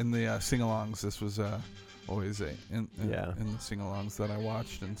Fly, but in the sing-alongs, this was always in the sing-alongs that I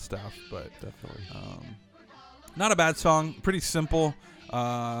watched and stuff. But Definitely. not a bad song. Pretty simple,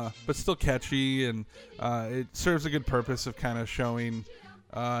 but still catchy, and it serves a good purpose of kind of showing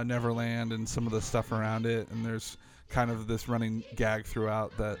Neverland and some of the stuff around it. And there's kind of this running gag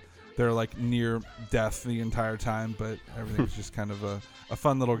throughout that they're like near death the entire time, but everything's just kind of a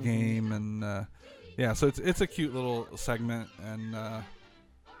fun little game. And yeah, so it's a cute little segment, and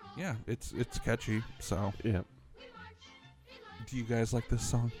yeah, it's catchy. So Yeah. do you guys like this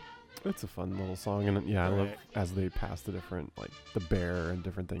song? It's a fun little song, and yeah, I love Right. as they pass the different, like the bear and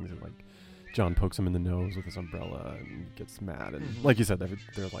different things, and like John pokes him in the nose with his umbrella and gets mad, and Mhm. like you said,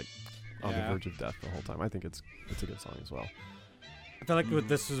 they're like on the Yeah. verge of death the whole time. I think it's a good song as well. I feel like with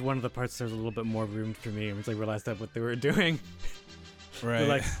this was one of the parts there was a little bit more room for me once I realized that what they were doing. They're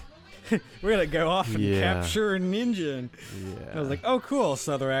like, we're gonna go off and Yeah. capture an Indian. Yeah. I was like, oh, cool.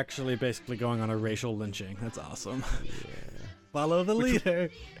 So they're actually basically going on a racial lynching. That's awesome. yeah. Follow the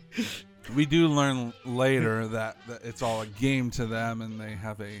leader. We do learn later that it's all a game to them, and they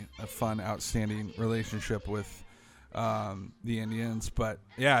have a fun, outstanding relationship with the Indians. But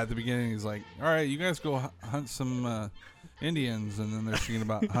yeah, at the beginning, he's like, all right, you guys go hunt some Indians, and then they're thinking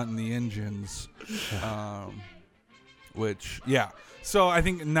about hunting the Indians. Which, yeah. So I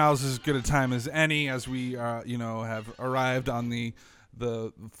think now's as good a time as any, as we, have arrived on the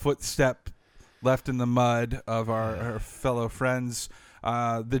footstep left in the mud of our fellow friends.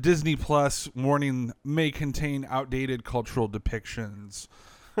 The Disney Plus warning may contain outdated cultural depictions.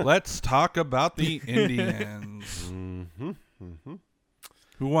 Let's talk about the Indians. Mm-hmm. Mm-hmm.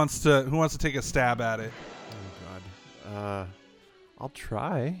 Who wants to take a stab at it? Oh God. I'll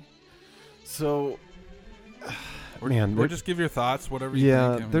try. So, Or man, just give your thoughts, whatever you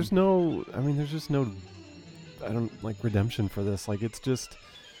yeah, think. there's just no, I don't like redemption for this. Like, I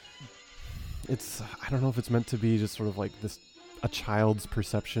don't know if it's meant to be just sort of like this, a child's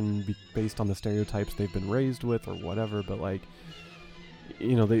perception based on the stereotypes they've been raised with or whatever, but like,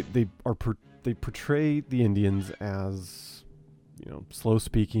 they portray the Indians as, slow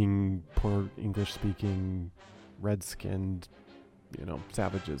speaking, poor English speaking, red skinned,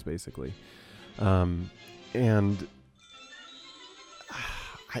 savages basically. And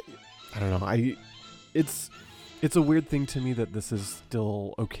I don't know. It's a weird thing to me that this is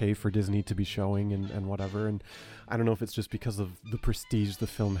still okay for Disney to be showing and whatever. And I don't know if it's just because of the prestige the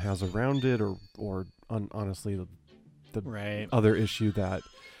film has around it, or honestly the Right. other issue that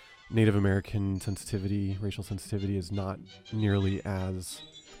Native American sensitivity, racial sensitivity, is not nearly as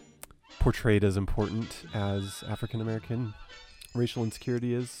portrayed as important as African American racial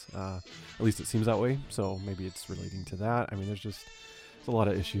insecurity is. At least it seems that way. So maybe it's relating to that. I mean, there's a lot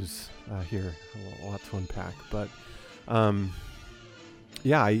of issues here, a lot to unpack. But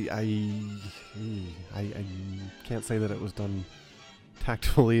yeah, I can't say that it was done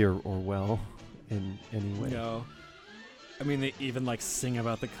tactfully or well in any way. No. I mean, they even like sing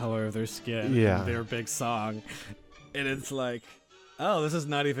about the color of their skin. Yeah. In their big song, and it's like, oh, this is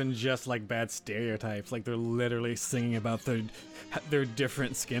not even just like bad stereotypes. Like they're literally singing about their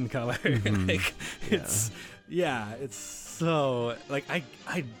different skin color. Mhm. Like it's so like I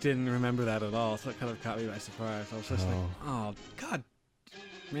didn't remember that at all. So it kind of caught me by surprise. I was just like, oh God,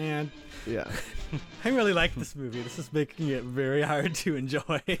 man, Yeah. I really like this movie. This is making it very hard to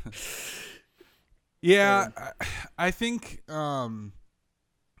enjoy. Yeah, I think I'm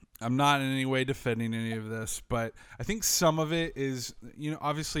not in any way defending any of this, but I think some of it is,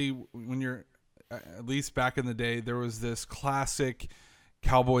 obviously when you're, at least back in the day, there was this classic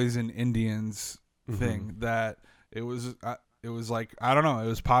cowboys and Indians thing that it was like, I don't know, it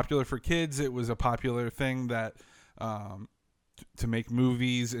was popular for kids. It was a popular thing that to make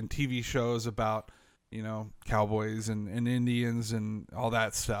movies and TV shows about, cowboys and Indians and all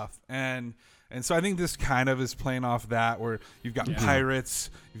that stuff. And so I think this kind of is playing off that, where you've got pirates,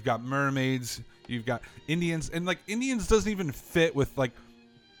 you've got mermaids, you've got Indians, and like Indians doesn't even fit with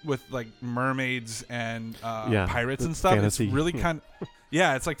mermaids and pirates and stuff. Fantasy. It's really kind of,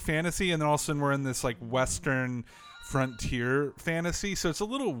 it's like fantasy, and then all of a sudden we're in this like Western frontier fantasy. So it's a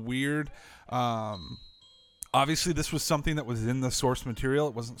little weird. Obviously this was something that was in the source material.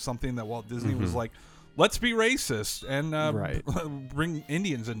 It wasn't something that Walt Disney was like, let's be racist and bring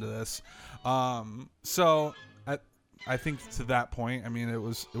Indians into this. So I think to that point, I mean, it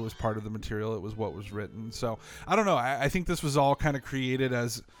was part of the material. It was what was written. So I don't know. I think this was all kind of created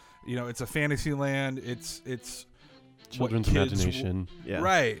as, it's a fantasy land. It's Children's imagination. Yeah.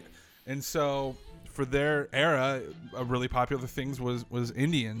 Right. And so for their era, a really popular things was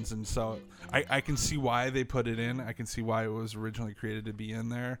Indians, and so I can see why they put it in. I can see why it was originally created to be in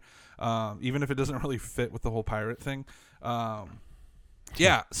there, even if it doesn't really fit with the whole pirate thing.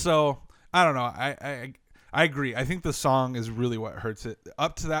 Yeah, so I don't know. I agree. I think the song is really what hurts it.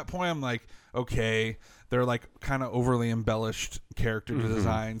 Up to that point, I'm like, okay, they're like kind of overly embellished character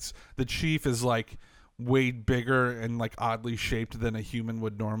designs. The chief is like way bigger and like oddly shaped than a human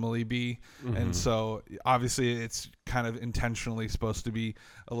would normally be, and so obviously it's kind of intentionally supposed to be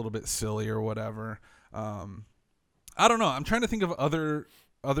a little bit silly or whatever. I don't know. I'm trying to think of other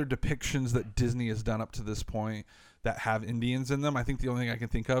depictions that Disney has done up to this point that have Indians in them. I think the only thing I can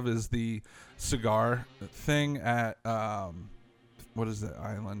think of is the cigar thing at what is that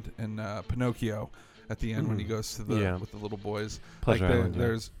island in Pinocchio at the end when he goes to the with the little boys. Pleasure Island,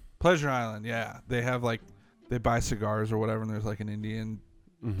 there's Pleasure Island, yeah. They have like they buy cigars or whatever, and there's like an Indian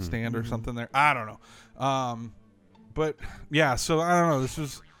stand or something there. I don't know. But yeah, so I don't know.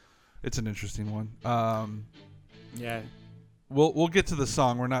 It's an interesting one. Yeah. We'll get to the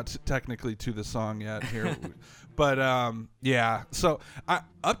song. We're not technically to the song yet here, but yeah. So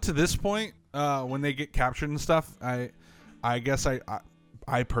up to this point, when they get captured and stuff, I guess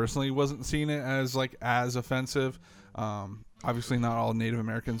I personally wasn't seeing it as like as offensive. Obviously, not all Native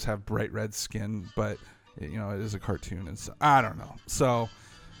Americans have bright red skin, but you know it is a cartoon, and so I don't know. So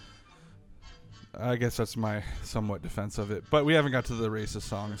I guess that's my somewhat defense of it. But we haven't got to the racist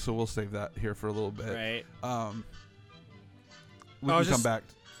song, so we'll save that here for a little bit. Right. We can come back.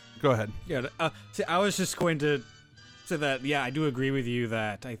 Go ahead. Yeah. See, I was just going to say that. Yeah, I do agree with you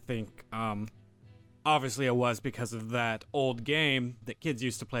that I think, obviously, it was because of that old game that kids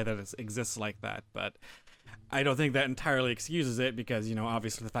used to play that it exists like that. But I don't think that entirely excuses it because, you know,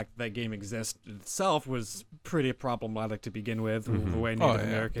 obviously the fact that that game exists itself was pretty problematic to begin with. The way Native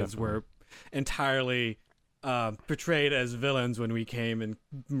Americans were entirely portrayed as villains when we came and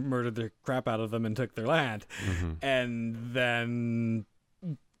murdered the crap out of them and took their land. And then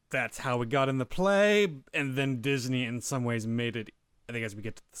that's how it got in the play. And then Disney in some ways made it, I think as we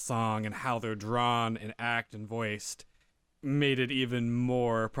get to the song and how they're drawn and act and voiced, made it even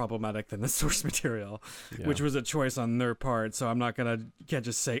more problematic than the source material, which was a choice on their part. So I'm not can't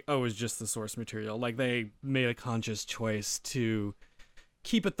just say, oh, it's just the source material. Like they made a conscious choice to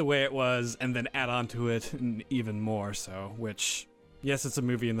keep it the way it was and then add on to it and even more so, which, yes, it's a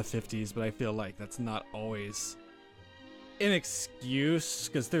movie in the 50s, but I feel like that's not always an excuse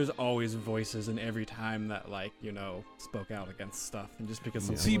because there's always voices in every time that, like, you know, spoke out against stuff. And just because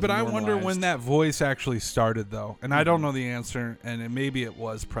see, but I wonder when that voice actually started, though, and I don't know the answer, and maybe it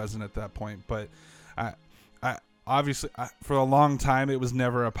was present at that point, but I obviously for a long time it was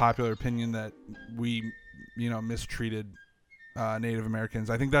never a popular opinion that we, you know, mistreated Native Americans.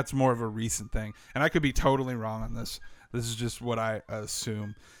 I think that's more of a recent thing, and I could be totally wrong on this. This is just what I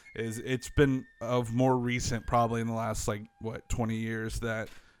assume. Is it's been of more recent, probably in the last 20 years, that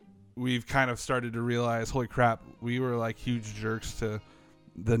we've kind of started to realize, holy crap, we were like huge jerks to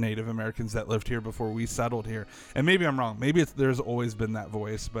the Native Americans that lived here before we settled here. And maybe I'm wrong. Maybe there's always been that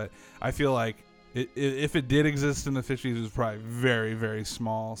voice, but I feel like if it did exist in the 50s, it was probably very, very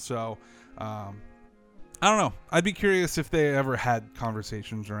small. So I don't know. I'd be curious if they ever had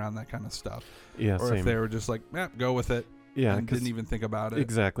conversations around that kind of stuff. Yeah, or same. if they were just like, go with it. Yeah, and didn't even think about it.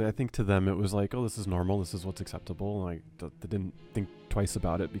 Exactly. I think to them it was like, oh, this is normal. This is what's acceptable. Like they didn't think twice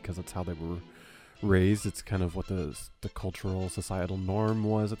about it because that's how they were raised. It's kind of what the cultural societal norm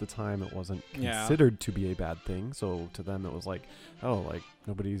was at the time. It wasn't considered to be a bad thing. So to them it was like, oh, like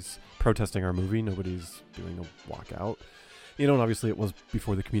nobody's protesting our movie. Nobody's doing a walkout. You know, and obviously it was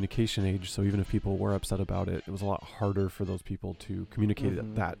before the communication age, so even if people were upset about it, it was a lot harder for those people to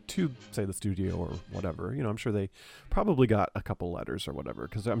communicate that to, say, the studio or whatever. You know, I'm sure they probably got a couple letters or whatever,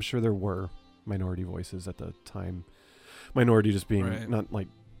 because I'm sure there were minority voices at the time. Minority just being not like,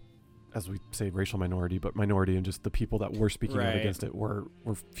 as we say, racial minority, but minority and just the people that were speaking out against it were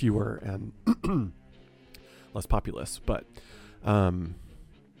fewer and less populous. But,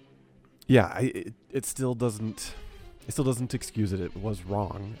 yeah, it still doesn't... It still doesn't excuse it. It was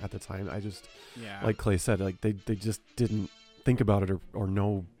wrong at the time. I just, like Clay said, like they just didn't think about it or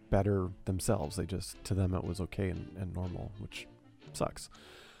know better themselves. They just, to them, it was okay and normal, which sucks.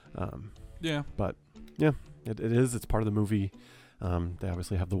 But yeah, it is. It's part of the movie. They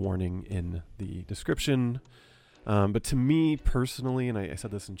obviously have the warning in the description. But to me personally, and I said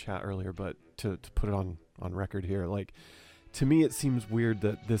this in chat earlier, but to put it on record here, like to me, it seems weird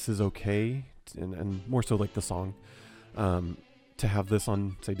that this is okay, and more so like the song. To have this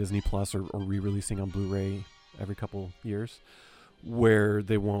on, say, Disney Plus or re-releasing on Blu-ray every couple years, where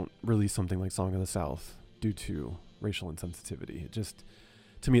they won't release something like Song of the South due to racial insensitivity. It just,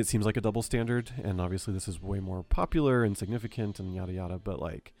 to me, it seems like a double standard, and obviously this is way more popular and significant and yada yada, but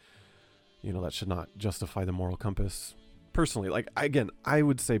like, you know, that should not justify the moral compass. Personally, like, again, I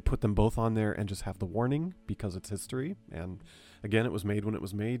would say put them both on there and just have the warning because it's history. And again, it was made when it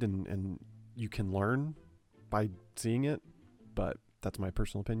was made, and you can learn by seeing it, but that's my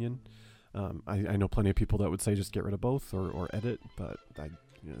personal opinion. I know plenty of people that would say just get rid of both or edit, but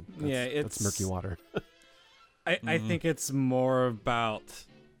that's murky water. I think it's more about,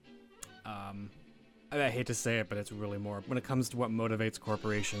 I hate to say it, but it's really more, when it comes to what motivates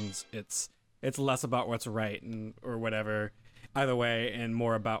corporations, it's less about what's right or whatever, either way, and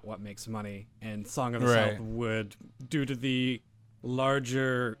more about what makes money. And Song of the South would, due to the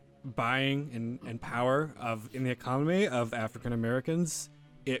larger buying and power in the economy of African Americans,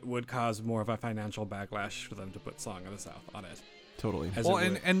 it would cause more of a financial backlash for them to put Song of the South on it. Totally. Well,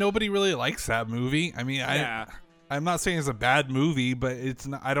 and nobody really likes that movie. I mean, Yeah. I'm not saying it's a bad movie, but it's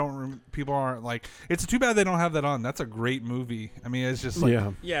not. People aren't like. It's too bad they don't have that on. That's a great movie. I mean, it's just like.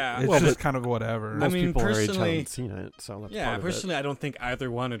 Yeah. It's just kind of whatever. Most people our age personally- haven't seen it, so that's part of personally, I don't think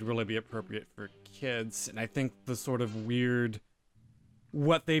either one would really be appropriate for kids. And I think the sort of weird,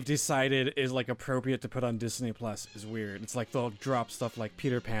 what they've decided is like appropriate to put on Disney Plus is weird. It's like they'll drop stuff like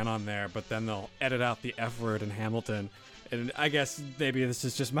Peter Pan on there, but then they'll edit out the F word in Hamilton. And I guess maybe this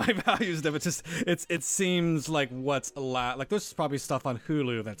is just my values, but it seems like what's allowed. Like there's probably stuff on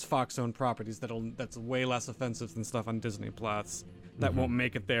Hulu that's Fox-owned properties that's way less offensive than stuff on Disney Plus that won't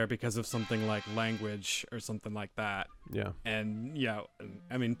make it there because of something like language or something like that. Yeah. And yeah,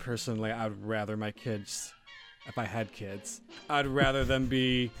 I mean personally, I'd rather my kids, if I had kids, I'd rather them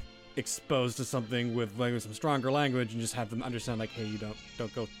be exposed to something with some stronger language and just have them understand like, hey, you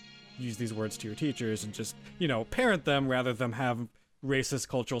don't go use these words to your teachers, and just, you know, parent them rather than have racist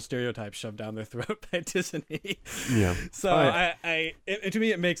cultural stereotypes shoved down their throat by Disney. Yeah. So to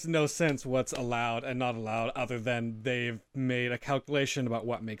me, it makes no sense what's allowed and not allowed, other than they've made a calculation about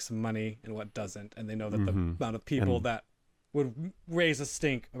what makes money and what doesn't, and they know that the amount of people that would raise a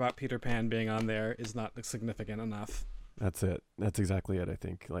stink about Peter Pan being on there is not significant enough. That's it. That's exactly it. I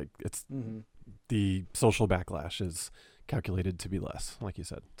think like it's the social backlash is calculated to be less, like you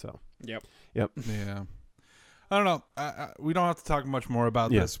said. So Yep. Yeah. I don't know. We don't have to talk much more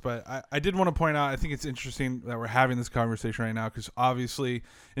about this, but I did want to point out, I think it's interesting that we're having this conversation right now, because obviously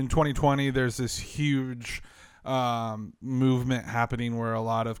in 2020, there's this huge movement happening where a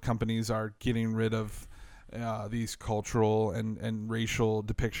lot of companies are getting rid of these cultural and racial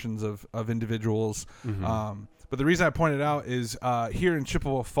depictions of individuals. But the reason I pointed out is here in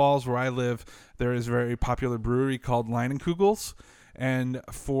Chippewa Falls, where I live, there is a very popular brewery called Leinenkugel's. And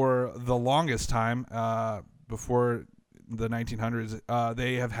for the longest time, before the 1900s,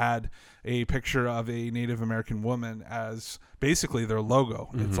 they have had a picture of a Native American woman as basically their logo.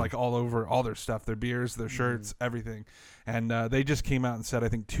 It's like all over all their stuff, their beers, their shirts, everything. And they just came out and said, I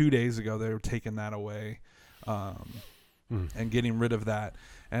think 2 days ago, they were taking that away and getting rid of that.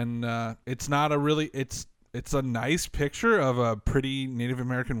 And it's not a really... It's a nice picture of a pretty Native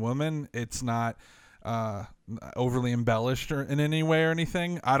American woman. It's not overly embellished or in any way or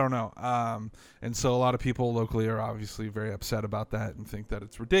anything. I don't know. And so a lot of people locally are obviously very upset about that and think that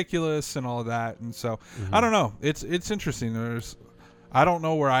it's ridiculous and all of that. And so I don't know. It's interesting. I don't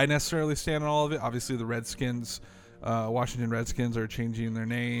know where I necessarily stand on all of it. Obviously the Redskins, Washington Redskins, are changing their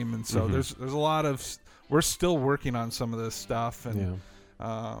name, and so there's a lot of... We're still working on some of this stuff, and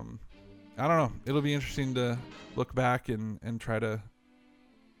I don't know. It'll be interesting to look back and try to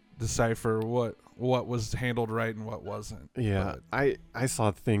decipher what was handled right and what wasn't. Yeah, but I saw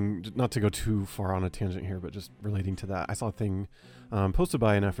a thing, not to go too far on a tangent here, but just relating to that. I saw a thing posted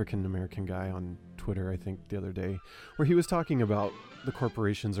by an African-American guy on Twitter, I think, the other day, where he was talking about the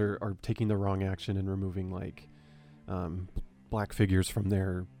corporations are taking the wrong action and removing like black figures from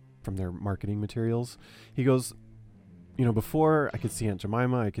their marketing materials. He goes, you know, before I could see Aunt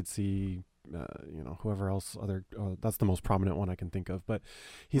Jemima, I could see, whoever else, that's the most prominent one I can think of. But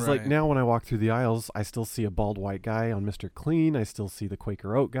he's like, now when I walk through the aisles, I still see a bald white guy on Mr. Clean. I still see the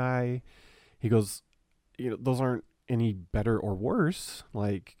Quaker Oat guy. He goes, those aren't any better or worse.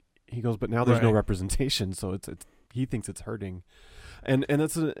 Like, he goes, but now there's no representation. So it's he thinks it's hurting. And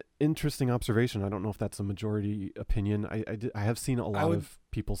that's an interesting observation. I don't know if that's a majority opinion. I have seen a lot of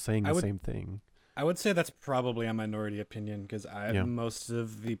people saying the same thing. I would say that's probably a minority opinion, because most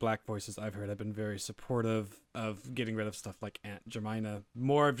of the black voices I've heard have been very supportive of getting rid of stuff like Aunt Jemima,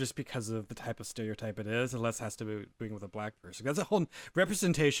 more of just because of the type of stereotype it is, and less has to be doing with a black person. That's a whole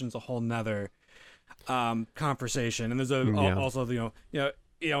representation's a whole nother conversation. And there's also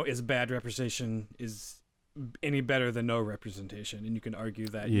is bad representation is any better than no representation? And you can argue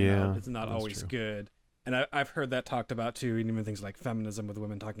that it's not always true. good. And I've heard that talked about too, even things like feminism with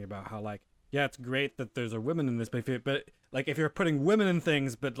women talking about how like, yeah, it's great that there's a women in this, but if you're putting women in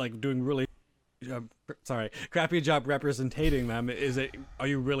things, but like doing really, crappy job representing them, are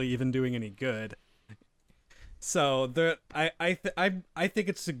you really even doing any good? So I think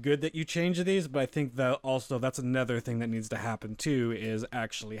it's good that you change these, but I think that also that's another thing that needs to happen too, is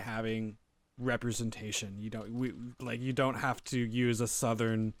actually having representation. You don't have to use a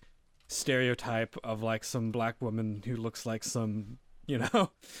Southern stereotype of like some black woman who looks like some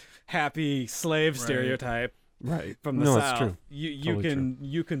happy slave stereotype from the South. That's true.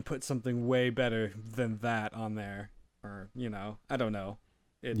 You can put something way better than that on there, or I don't know.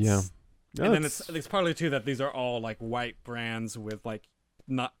 And then it's partly too that these are all like white brands with like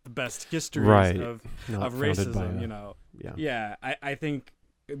not the best histories of racism. I think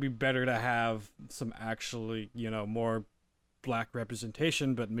it'd be better to have some actually more black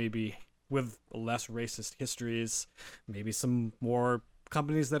representation, but maybe with less racist histories, maybe some more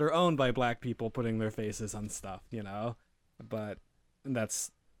companies that are owned by black people putting their faces on stuff, but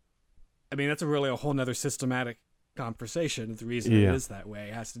that's really a whole nother systematic conversation. The reason it is that way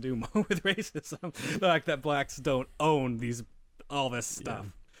has to do more with racism, the fact that blacks don't own all this stuff.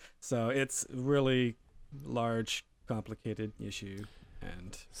 So it's really large, complicated issue.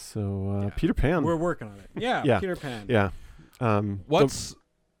 And so Peter Pan, we're working on it. Peter Pan.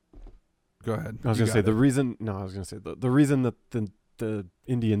 Go ahead. I was going to say the reason that the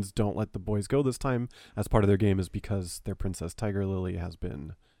Indians don't let the boys go this time as part of their game is because their princess Tiger Lily has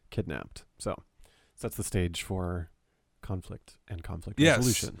been kidnapped. So sets the stage for conflict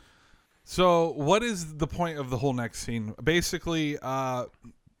resolution. So what is the point of the whole next scene? Basically,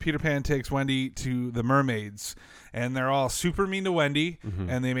 Peter Pan takes Wendy to the mermaids, and they're all super mean to Wendy,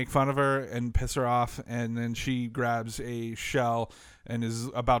 and they make fun of her and piss her off, and then she grabs a shell and is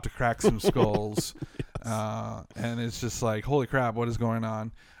about to crack some skulls. And it's just like, holy crap, what is going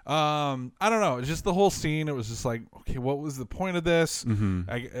on? I don't know. It's just the whole scene. It was just like, okay, what was the point of this?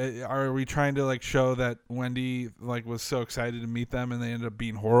 Are we trying to like show that Wendy like was so excited to meet them and they ended up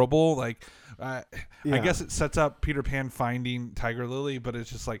being horrible? Like, I guess it sets up Peter Pan finding Tiger Lily, but it's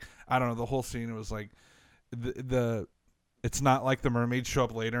just like, I don't know. The whole scene, it was like it's not like the mermaids show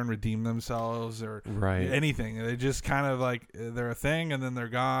up later and redeem themselves or anything. They just kind of like, they're a thing and then they're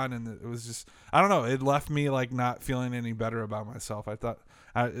gone. And it was just, I don't know. It left me like not feeling any better about myself. I thought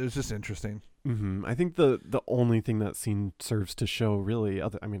it was just interesting. I think the only thing that scene serves to show really,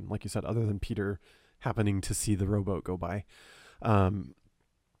 like you said, other than Peter happening to see the rowboat go by,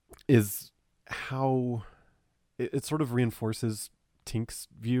 is how it sort of reinforces Tink's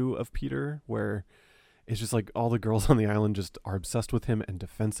view of Peter, where it's just like all the girls on the island just are obsessed with him and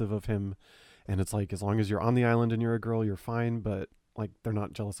defensive of him. And it's like, as long as you're on the island and you're a girl, you're fine. But like, they're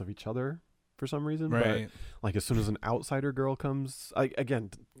not jealous of each other for some reason. Right. But like, as soon as an outsider girl comes, again,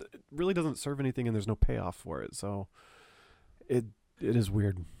 it really doesn't serve anything and there's no payoff for it. So it is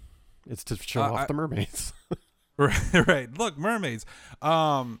weird. It's to show off the mermaids. Right. Look, mermaids.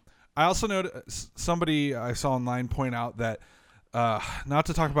 I also noticed somebody I saw online point out that, not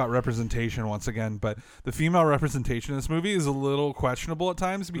to talk about representation once again, but the female representation in this movie is a little questionable at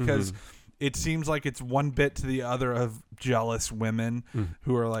times because it seems like it's one bit to the other of jealous women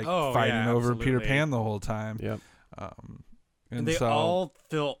who are like fighting over Peter Pan the whole time. Yep. And they all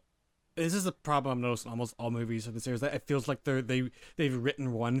feel. This is a problem I've noticed in almost all movies of the series. That it feels like they've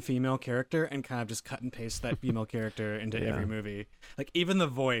written one female character and kind of just cut and paste that female character into every movie. Like even the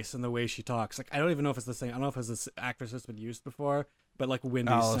voice and the way she talks. Like I don't even know if it's the same. I don't know if it's this actress that's been used before, but like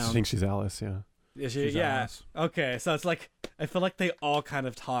Wendy sounds. I think she's Alice. Yeah. Is she? Alice. Okay, so it's like I feel like they all kind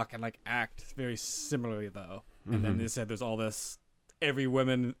of talk and like act very similarly though. And then they said there's all this. Every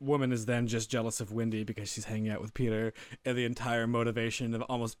woman is then just jealous of Wendy because she's hanging out with Peter, and the entire motivation of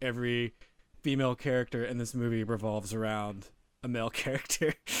almost every female character in this movie revolves around a male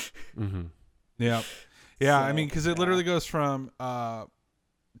character. Yeah. So, I mean, because it literally goes from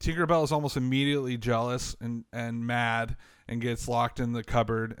Tinkerbell is almost immediately jealous and mad and gets locked in the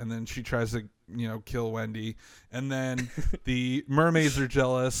cupboard, and then she tries to kill Wendy, and then the mermaids are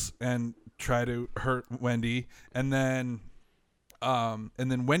jealous and try to hurt Wendy, and then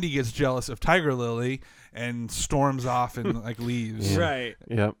Wendy gets jealous of Tiger Lily and storms off and like leaves. Right.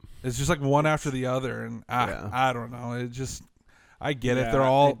 Yep. It's just like one after the other, and I don't know. It just, I get it. They're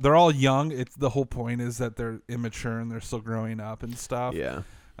all young. It's the whole point is that they're immature and they're still growing up and stuff. Yeah.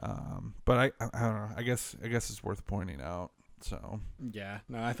 But I don't know. I guess it's worth pointing out So Yeah,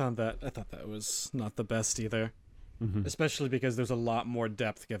 no, I thought that was not the best either. Mhm. Especially because there's a lot more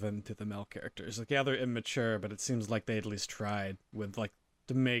depth given to the male characters. Like, yeah, they're immature, but it seems like they at least tried with like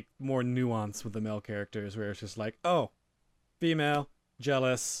to make more nuance with the male characters, where it's just like, oh, female,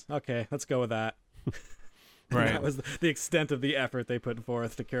 jealous. Okay, let's go with that. And Right. that was the extent of the effort they put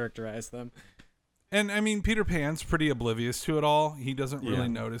forth to characterize them. And I mean, Peter Pan's pretty oblivious to it all. He doesn't really Yeah.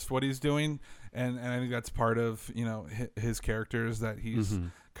 notice what he's doing, and I think that's part of his character is that he's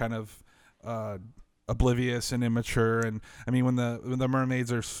Mhm. kind of oblivious and immature. And I mean, when the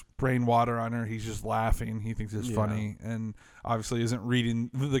mermaids are spraying water on her, he's just laughing. He thinks it's Yeah. funny, and obviously isn't reading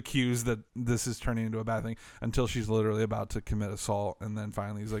the cues that this is turning into a bad thing until she's literally about to commit assault, and then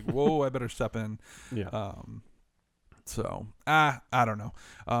finally he's like, "Whoa, I better step in." Yeah. So I don't know.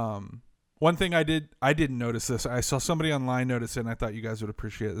 One thing I didn't notice this. I saw somebody online notice it, and I thought you guys would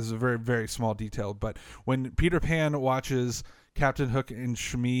appreciate it. This is a very, very small detail, but when Peter Pan watches Captain Hook and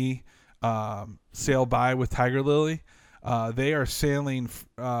Shmi sail by with Tiger Lily, they are sailing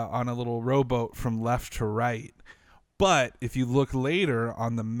on a little rowboat from left to right. But if you look later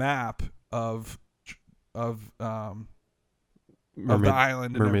on the map of the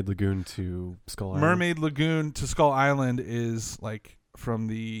island, Mermaid Lagoon to Skull Island. Mermaid Lagoon to Skull Island is like from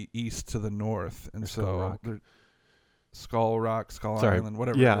the east to the north, and Or so Skull Rock. Skull Rock, Skull Sorry. Island,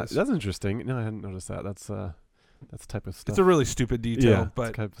 whatever. Yeah, it is. that's interesting. No, I hadn't noticed that. That's the type of stuff. It's a really stupid detail, yeah, but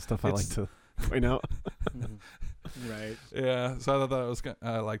it's the type of stuff I like it's- to point out. Right. yeah. So I thought that was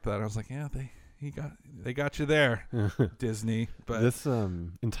I liked that. I was like, yeah, they got you there, Disney. But This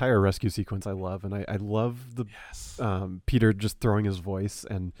entire rescue sequence I love, and I love the yes, Peter just throwing his voice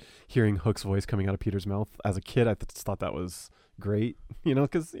and hearing Hook's voice coming out of Peter's mouth. As a kid, I just thought that was great,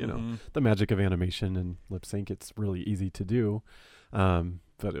 because Mhm. the magic of animation and lip sync, it's really easy to do.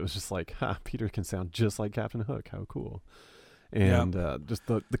 But it was just like, Peter can sound just like Captain Hook. How cool. And just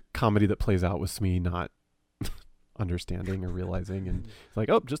the comedy that plays out with Smee not understanding or realizing, and it's like,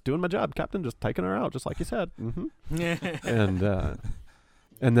 oh, just doing my job, Captain, just taking her out, just like you said. And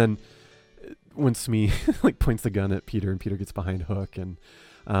then when Smee like points the gun at Peter and Peter gets behind Hook, and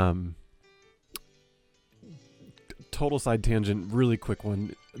total side tangent, really quick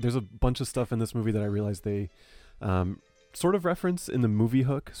one. There's a bunch of stuff in this movie that I realized they sort of reference in the movie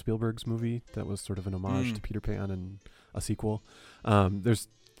Hook, Spielberg's movie, that was sort of an homage to Peter Pan and a sequel. There's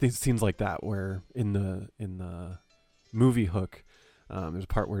scenes like that where in the movie Hook, there's a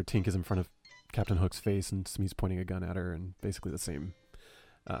part where Tink is in front of Captain Hook's face and Smee's pointing a gun at her, and basically the same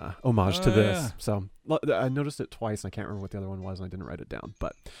homage to this. Yeah. So I noticed it twice, and I can't remember what the other one was, and I didn't write it down,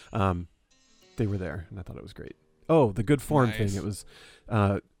 but they were there, and I thought it was great. Oh, the good form thing. Nice. It was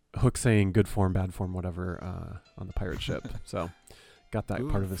Hook saying good form, bad form, whatever on the pirate ship. So got that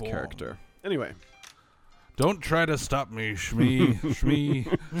part Good of his form. character. Anyway, Don't try to stop me, Shmi.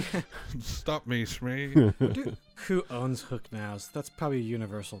 Shmi. Stop me, Shmi. Who owns Hook now? So that's probably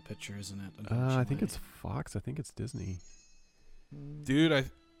Universal Picture, isn't it? I think it's Fox. I think it's Disney. Dude,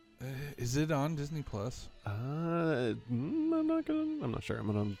 is it on Disney Plus? I'm not sure. I'm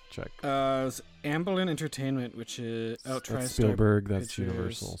gonna check. It's Amblin Entertainment, which is That's TriStar Spielberg. That's Pictures.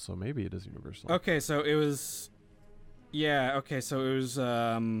 Universal. So maybe it is Universal. Okay, so it was. Yeah. Okay, so it was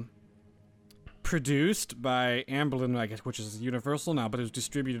produced by Amblin, I guess, which is Universal now, but it was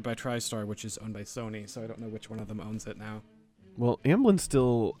distributed by TriStar, which is owned by Sony. So I don't know which one of them owns it now. Well, Amblin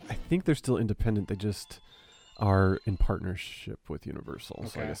still. I think they're still independent. They just are in partnership with Universal.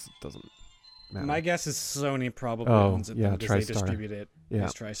 So I Okay. guess it doesn't matter. My guess is Sony probably Oh, owns it yeah, though, because they TriStar. distribute it Yeah.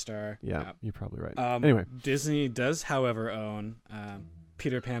 as TriStar. Yeah, you're probably right. Anyway, Disney does, however, own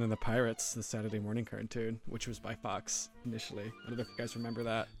Peter Pan and the Pirates, the Saturday morning cartoon, which was by Fox initially. I don't know if you guys remember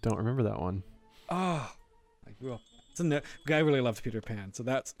that. Don't remember that one. Oh, I grew up. Guy really loved Peter Pan, so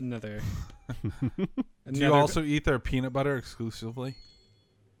that's another. Do you also eat their peanut butter exclusively?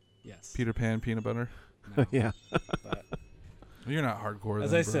 Yes. Peter Pan peanut butter? No, Yeah. but You're not hardcore.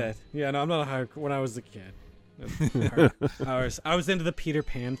 as then, I bro. said, I'm not a hard. When I was a kid, I was into the Peter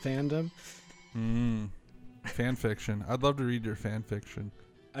Pan fandom. Fan fiction. I'd love to read your fan fiction.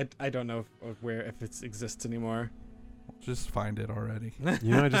 I don't know if it exists anymore. Just find it already.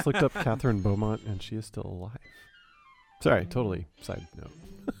 I just looked up Catherine Beaumont, and she is still alive. Sorry, totally side note.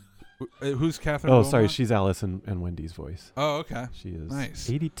 Who's Catherine? Oh, sorry, Beaumont? she's Alice and Wendy's voice. Oh, okay. She is Nice.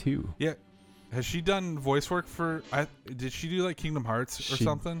 82. Has she done voice work for? Did she do like Kingdom Hearts or She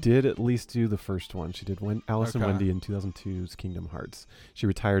something? did at least do the first one. She did Alice and Okay. Wendy in 2002's Kingdom Hearts. She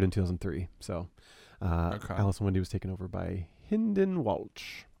retired in 2003. So Okay. Alice and Wendy was taken over by Hynden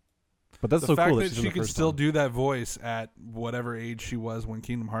Walsh. But that's the so fact cool that she's in she the could first still one. do that voice at whatever age she was when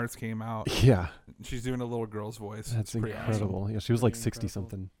Kingdom Hearts came out. Yeah, She's doing a little girl's voice. that's It's pretty awesome. incredible. Yeah, she was like Pretty 60 incredible.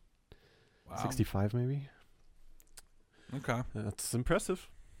 something, Wow. 65 maybe. Okay. That's impressive.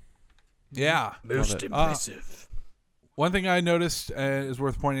 Yeah. Most impressive. One thing I noticed is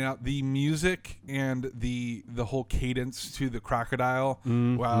worth pointing out: the music and the whole cadence to the crocodile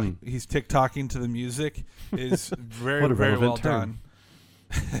while Mhm. he's TikToking to the music is very What a very well relevant term.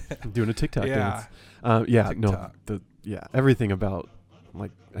 done. Doing a TikTok Yeah. dance. Yeah, no, TikTok. everything about,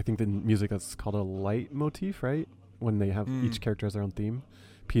 like, I think the music that's called a leitmotif, right? When they have each character has their own theme.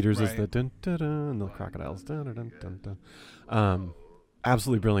 Peter's is the Right. dun dun dun, and the crocodiles dun dun dun dun dun.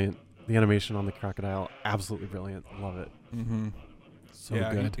 Absolutely brilliant. The animation on the crocodile, absolutely brilliant. Love it. Mm-hmm. So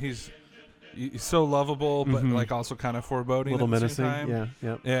Yeah, good. he's so lovable, but Mhm. like also kind of foreboding. Little at the menacing. same time. Yeah,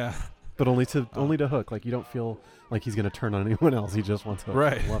 yeah. Yeah. But only to Hook. Like, you don't feel like he's gonna turn on anyone else. He just wants Hook.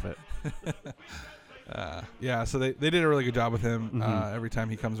 Right. Love it. Yeah, so they did a really good job with him. Mhm. Every time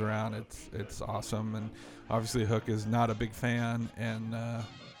he comes around, it's awesome. And obviously, Hook is not a big fan and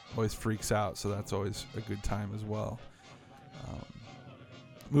always freaks out, so that's always a good time as well.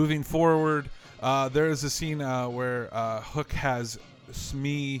 Moving forward, there is a scene where Hook has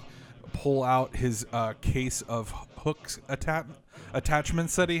Smee pull out his case of Hook's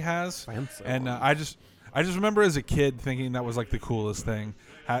attachments that he has, Fancy. and I just remember as a kid thinking that was like the coolest thing.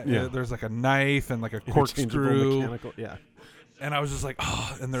 Yeah. There's like a knife and like a Interchangeable corkscrew, mechanical. Yeah. and I was just like,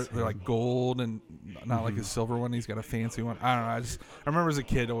 oh, and they're like gold and not like his silver one. He's got a fancy one. I don't know. I remember as a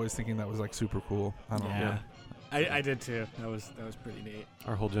kid always thinking that was like super cool. I don't know. Yeah. I did too. That was pretty neat.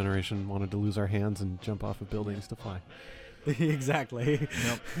 Our whole generation wanted to lose our hands and jump off of buildings to fly. Exactly.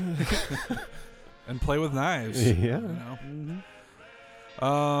 Yep. And play with knives. Yeah. You know?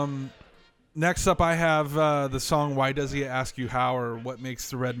 Mm-hmm. Next up, I have the song "Why Does He Ask You How?" or "What Makes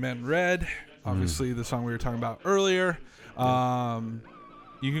the Red Men Red." Obviously, the song we were talking about earlier.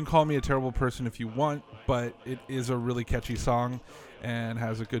 You can call me a terrible person if you want, but it is a really catchy song and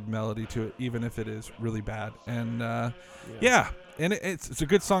has a good melody to it, even if it is really bad. And yeah, and it's a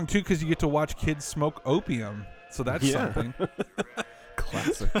good song too because you get to watch kids smoke opium, so that's something.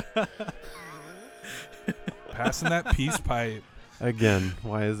 Classic. Passing that peace pipe. Again,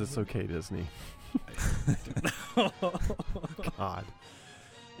 why is this okay, Disney? God.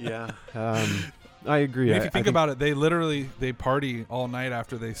 Yeah. I agree. If you think about it, they party all night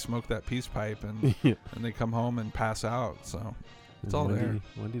after they smoke that peace pipe, and yeah. and they come home and pass out. So it's And all Wendy, there.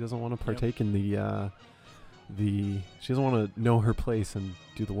 Wendy doesn't want to partake in the she doesn't want to know her place and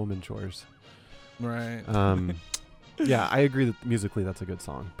do the woman chores. Right. Yeah, I agree that musically that's a good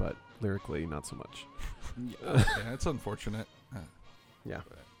song, but lyrically not so much. Yeah, it's unfortunate.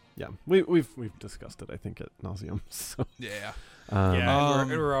 Yeah, we've discussed it, I think, at nauseum. So Yeah. Yeah,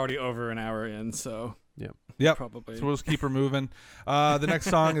 we're already over an hour in, so Yep. probably. So we'll just keep her moving. The next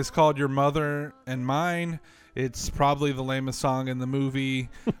song is called "Your Mother and Mine." It's probably the lamest song in the movie.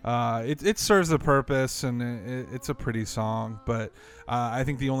 It serves a purpose, and it's a pretty song. But I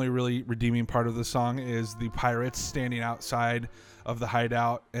think the only really redeeming part of the song is the pirates standing outside of the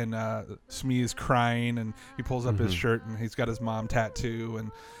hideout, and Smee is crying, and he pulls up his shirt, and he's got his mom tattoo, and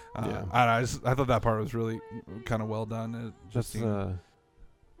I thought that part was really kind of well done. It just that's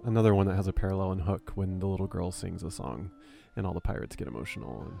another one that has a parallel in Hook when the little girl sings a song, and all the pirates get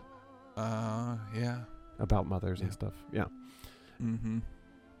emotional and yeah. about mothers and stuff. Yeah, Mm-hmm.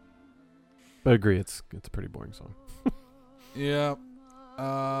 but I agree, it's a pretty boring song. Yeah.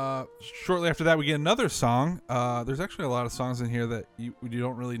 Shortly after that, we get another song. There's actually a lot of songs in here that you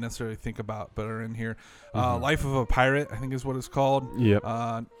don't really necessarily think about, but are in here. "Life of a Pirate," I think is what it's called. Yep.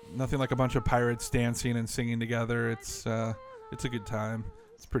 Nothing like a bunch of pirates dancing and singing together. It's a good time.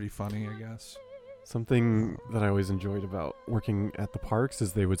 It's pretty funny, I guess. Something that I always enjoyed about working at the parks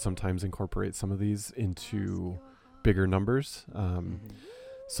is they would sometimes incorporate some of these into bigger numbers.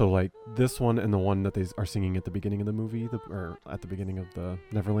 So like this one and the one that they are singing at the beginning of the movie, or at the beginning of the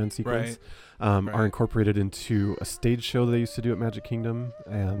Neverland sequence, Right. are incorporated into a stage show they used to do at Magic Kingdom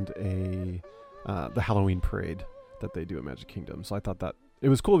and the Halloween parade that they do at Magic Kingdom. So I thought that it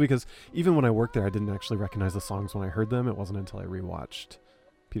was cool because even when I worked there, I didn't actually recognize the songs when I heard them. It wasn't until I rewatched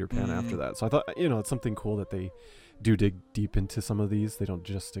Peter Pan after that. So I thought, it's something cool that they do dig deep into some of these. They don't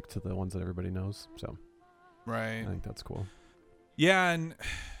just stick to the ones that everybody knows. So Right. I think that's cool. Yeah, and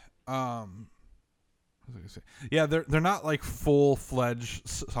what was I gonna say? Yeah, they're not like full-fledged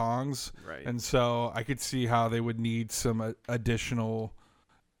songs, Right. and so I could see how they would need some additional,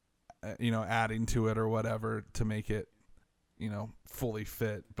 adding to it or whatever to make it, fully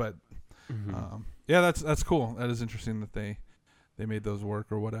fit. But yeah, that's cool. That is interesting that they made those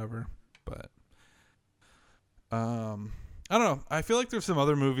work or whatever. But I don't know. I feel like there's some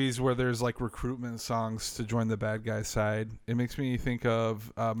other movies where there's like recruitment songs to join the bad guy side. It makes me think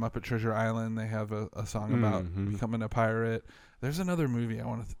of Muppet Treasure Island. They have a song about becoming a pirate. There's another movie I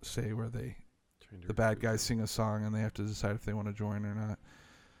want to say where the bad guys sing a song and they have to decide if they want to join or not.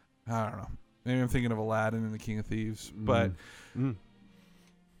 I don't know. Maybe I'm thinking of Aladdin and the King of Thieves. But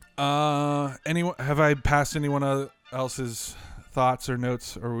anyone, have I passed anyone else's thoughts or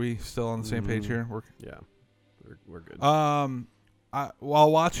notes? Are we still on the same page here? We're good.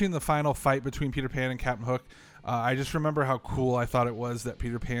 While watching the final fight between Peter Pan and Captain Hook, I just remember how cool I thought it was that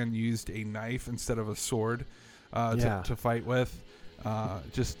Peter Pan used a knife instead of a sword to fight with.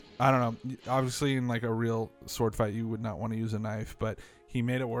 Just, I don't know. Obviously, in like a real sword fight, you would not want to use a knife, but he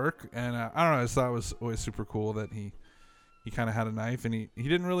made it work. And I don't know. I just thought it was always super cool that he kind of had a knife, and he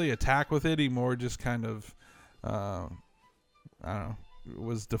didn't really attack with it. He more just kind of, I don't know,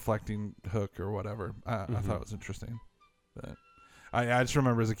 was deflecting Hook or whatever. I thought it was interesting. But I just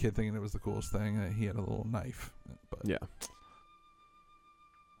remember as a kid thinking it was the coolest thing that he had a little knife. But yeah.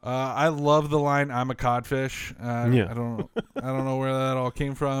 I love the line "I'm a codfish." I don't know where that all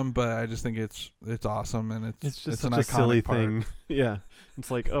came from, but I just think it's awesome, and it's just an such a silly part. thing. Yeah, it's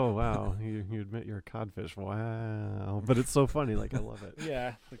like, oh wow, you admit you're a codfish. Wow, but it's so funny. Like, I love it.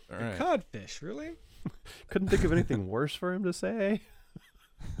 Yeah, Right. codfish, really? Couldn't think of anything worse for him to say.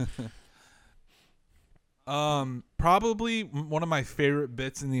 Probably one of my favorite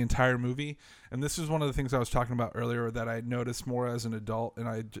bits in the entire movie, and this is one of the things I was talking about earlier that I noticed more as an adult,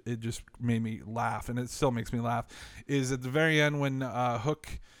 and it just made me laugh, and it still makes me laugh, is at the very end when Hook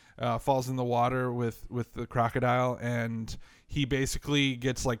falls in the water with the crocodile, and he basically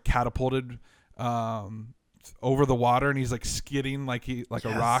gets like catapulted over the water, and he's like skidding like a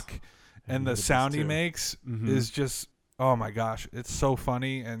rock, and the sound he makes is just, oh my gosh, it's so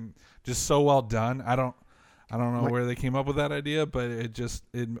funny and just so well done. I don't know where they came up with that idea, but it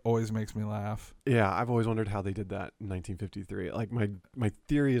always makes me laugh. Yeah, I've always wondered how they did that in 1953. Like, my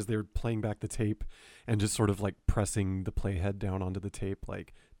theory is they were playing back the tape and just sort of like pressing the playhead down onto the tape,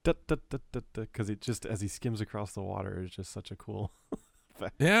 like because it just, as he skims across the water, is just such a cool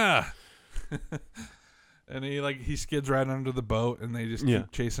effect. Yeah. And he skids right under the boat, and they just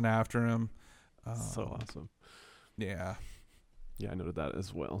keep chasing after him. So awesome. Yeah. Yeah, I noted that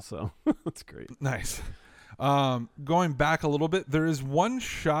as well. So that's great. Nice. Going back a little bit, there is one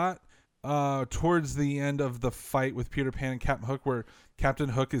shot towards the end of the fight with Peter Pan and Captain Hook where Captain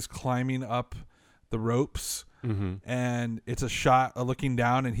Hook is climbing up the ropes, and it's a shot looking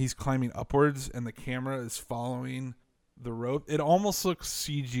down, and he's climbing upwards, and the camera is following the rope. It almost looks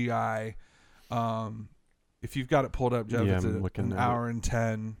CGI. If you've got it pulled up, Jeff, it's an hour and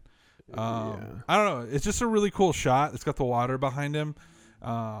 10. I don't know. It's just a really cool shot. It's got the water behind him.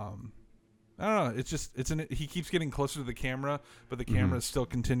 I don't know. He keeps getting closer to the camera, but the camera is still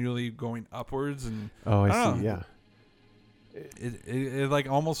continually going upwards. And I see. Yeah. It like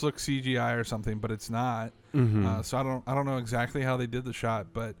almost looks CGI or something, but it's not. So I don't know exactly how they did the shot,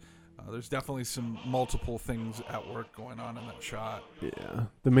 but there's definitely some multiple things at work going on in that shot. Yeah.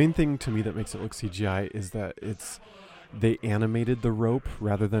 The main thing to me that makes it look CGI is that they animated the rope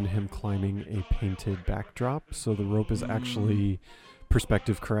rather than him climbing a painted backdrop. So the rope is actually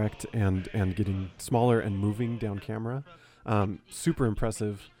perspective correct and getting smaller and moving down camera. Super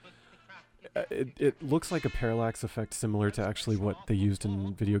impressive. It looks like a parallax effect similar to actually what they used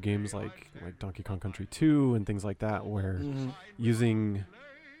in video games like Donkey Kong Country 2 and things like that, where using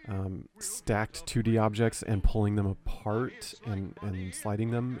stacked 2D objects and pulling them apart and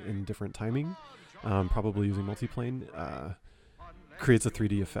sliding them in different timing, probably using multiplane, creates a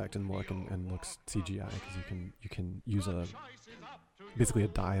 3D effect and look and looks CGI because you can use basically a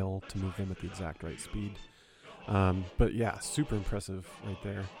dial to move them at the exact right speed. But yeah, super impressive right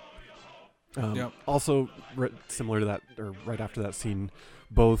there. Also, similar to that, or right after that scene,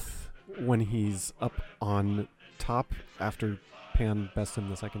 both when he's up on top after Pan bests him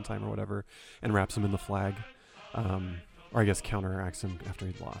the second time or whatever and wraps him in the flag, or I guess counteracts him after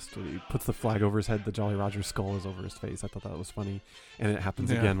he'd lost. He puts the flag over his head, the Jolly Roger skull is over his face. I thought that was funny. And it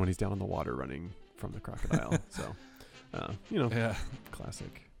happens again when he's down in the water running from the crocodile. So,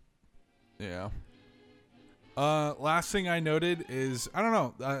 classic. Yeah. Last thing I noted is, I don't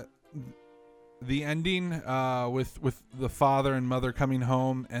know, the ending with the father and mother coming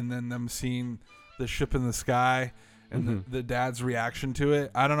home and then them seeing the ship in the sky and the dad's reaction to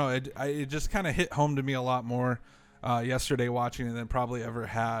it. I don't know. It just kind of hit home to me a lot more yesterday watching it than probably ever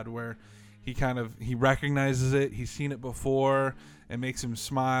had, where he recognizes it. He's seen it before. It makes him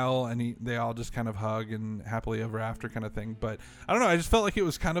smile, and they all just kind of hug and happily ever after kind of thing. But I don't know. I just felt like it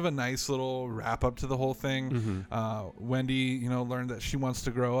was kind of a nice little wrap up to the whole thing. Wendy, learned that she wants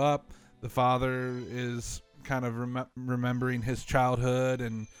to grow up. The father is kind of remembering his childhood,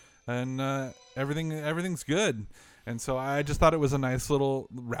 and everything's good. And so I just thought it was a nice little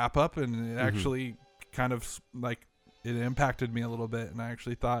wrap up, and it actually kind of like it impacted me a little bit. And I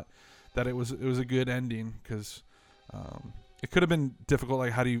actually thought that it was a good ending, because it could have been difficult.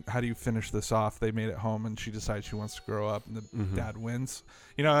 Like, how do you finish this off? They made it home, and she decides she wants to grow up, and the dad wins.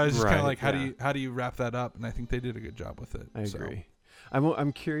 I was just kind of like, how do you wrap that up? And I think they did a good job with it. I agree.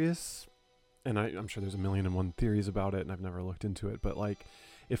 I'm curious, and I'm sure there's 1,000,001 theories about it, and I've never looked into it. But like,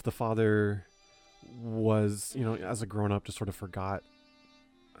 if the father was, as a grown up, just sort of forgot,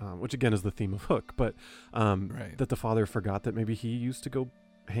 which again is the theme of Hook, but that the father forgot that maybe he used to go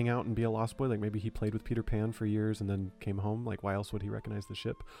hang out and be a lost boy. Like, maybe he played with Peter Pan for years and then came home. Like, why else would he recognize the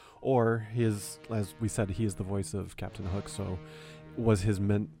ship? Or as we said, he is the voice of Captain Hook. So was his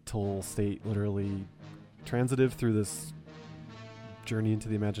mental state literally transitive through this journey into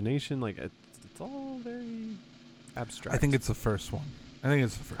the imagination? Like, it's all very abstract. I think it's the first one. I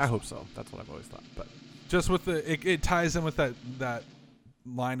hope so. That's what I've always thought. But just with it ties in with that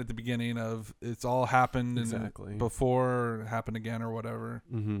line at the beginning of it's all happened and before, happened again, or whatever.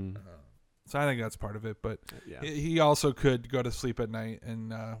 So I think that's part of it. But he also could go to sleep at night,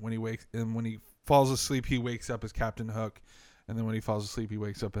 and when he falls asleep, he wakes up as Captain Hook, and then when he falls asleep, he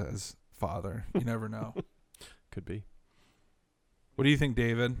wakes up as father. You never know. Could be. What do you think,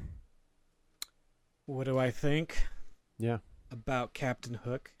 David? What do I think? Yeah. About Captain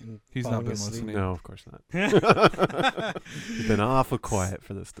Hook and he's not been listening. No, of course not. You've been awful quiet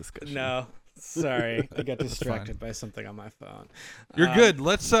for this discussion. No, sorry, I got distracted by something on my phone. You're good.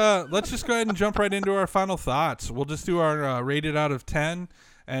 Let's just go ahead and jump right into our final thoughts. We'll just do our rated out of 10,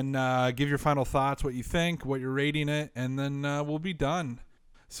 and give your final thoughts, what you think, what you're rating it, and then we'll be done.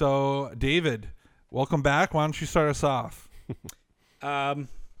 So, David, welcome back. Why don't you start us off? I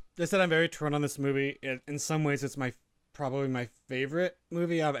said I'm very torn on this movie. In some ways, it's probably my favorite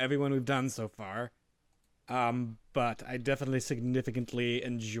movie out of everyone we've done so far. But I definitely significantly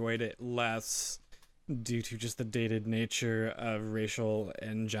enjoyed it less due to just the dated nature of racial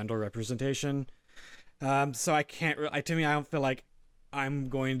and gender representation. So I can't I don't feel like I'm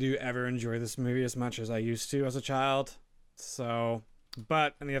going to ever enjoy this movie as much as I used to as a child. So,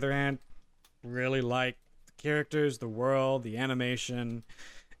 but on the other hand, really like the characters, the world, the animation.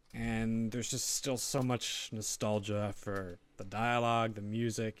 And there's just still so much nostalgia for the dialogue, the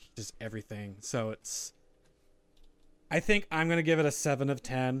music, just everything. So I think I'm going to give it a 7 of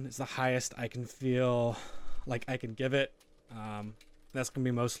 10. It's the highest I can feel like I can give it. That's going to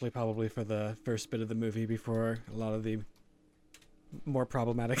be mostly probably for the first bit of the movie before a lot of the more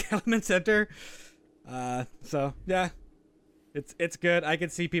problematic elements enter. So yeah, it's good. I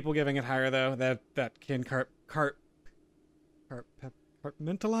could see people giving it higher though. That can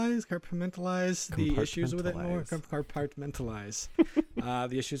compartmentalize the issues with it more. Compartmentalize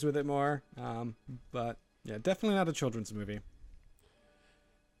the issues with it more. But yeah, definitely not a children's movie.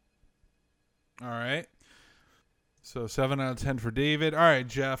 All right. So 7 out of 10 for David. All right,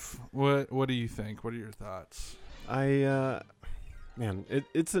 Jeff, what do you think? What are your thoughts?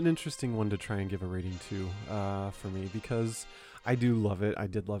 It's an interesting one to try and give a rating to for me, because I do love it. I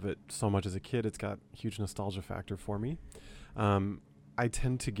did love it so much as a kid. It's got a huge nostalgia factor for me. I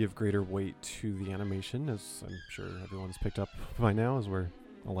tend to give greater weight to the animation, as I'm sure everyone's picked up by now, as we're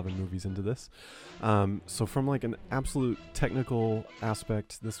 11 movies into this. So from like an absolute technical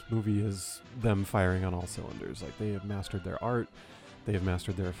aspect, this movie is them firing on all cylinders. Like, they have mastered their art, they have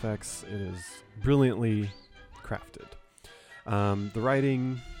mastered their effects. It is brilliantly crafted. The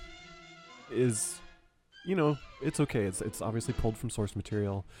writing is, it's okay. It's obviously pulled from source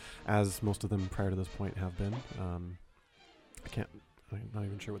material, as most of them prior to this point have been. I'm not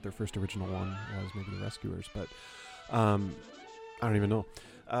even sure what their first original one was, maybe The Rescuers, but I don't even know.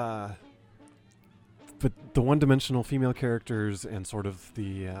 But the one-dimensional female characters and sort of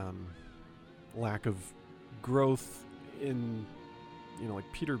the lack of growth in, like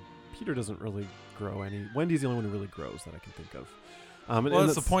Peter doesn't really grow any. Wendy's the only one who really grows that I can think of. Well,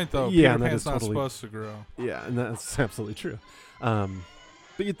 that's the point, though. Yeah, Peter Pan's not supposed to grow. Yeah, and that's absolutely true. But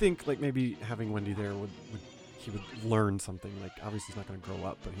you'd think, like, maybe having Wendy there he would learn something. Like, obviously he's not going to grow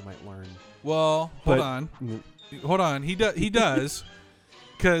up, but he might learn. Well, hold on. He does,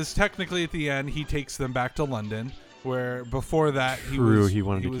 because technically at the end he takes them back to London, where before that he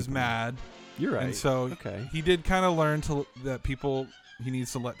was mad. You're right. And so he did kind of learn that people he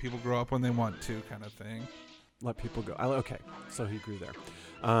needs to let people grow up when they want to, kind of thing. Let people go. Okay, so he grew there.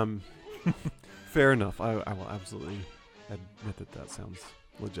 Fair enough. I will absolutely admit that sounds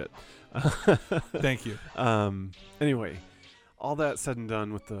legit. Thank you. Anyway, all that said and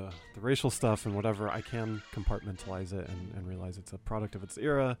done with the racial stuff and whatever, I can compartmentalize it and realize it's a product of its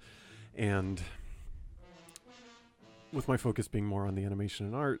era. And with my focus being more on the animation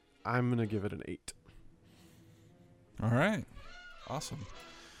and art, I'm going to give it an 8. All right. Awesome.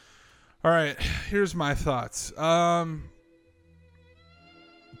 All right. Here's my thoughts.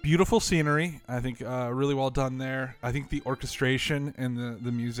 Beautiful scenery. I think really well done there. I think the orchestration and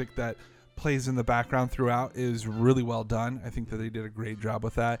the music that plays in the background throughout is really well done. I think that they did a great job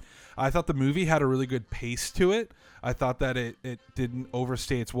with that. I thought the movie had a really good pace to it. I thought that it didn't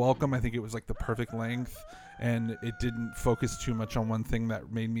overstay its welcome. I think it was like the perfect length, and it didn't focus too much on one thing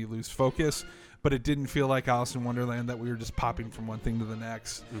that made me lose focus. But it didn't feel like Alice in Wonderland that we were just popping from one thing to the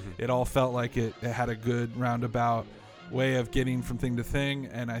next. Mm-hmm. It all felt like it had a good roundabout way of getting from thing to thing,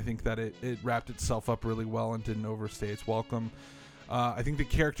 and I think that it wrapped itself up really well and didn't overstay its welcome. I think the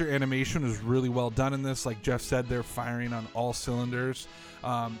character animation was really well done in this. Like Jeff said, they're firing on all cylinders.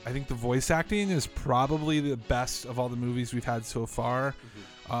 I think the voice acting is probably the best of all the movies we've had so far,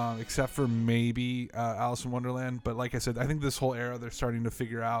 except for maybe Alice in Wonderland. But like I said, I think this whole era, they're starting to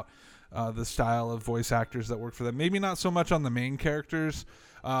figure out the style of voice actors that work for them. Maybe not so much on the main characters,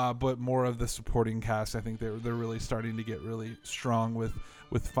 but more of the supporting cast. I think they're really starting to get really strong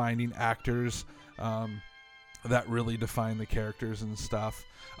with finding actors that really define the characters and stuff.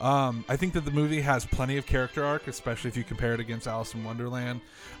 I think that the movie has plenty of character arc, especially if you compare it against Alice in Wonderland.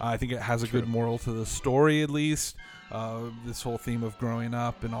 I think it has a good moral to the story, at least. This whole theme of growing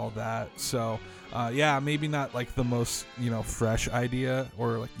up and all that. So, yeah, maybe not like the most, fresh idea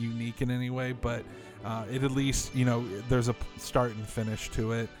or like unique in any way, but it at least, there's a start and finish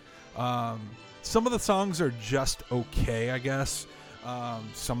to it. Some of the songs are just okay, I guess.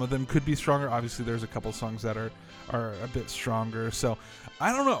 Some of them could be stronger. Obviously, there's a couple songs that are a bit stronger. So,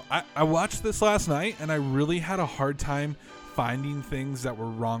 I don't know. I watched this last night, and I really had a hard time finding things that were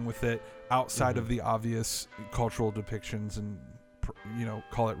wrong with it outside of the obvious cultural depictions and,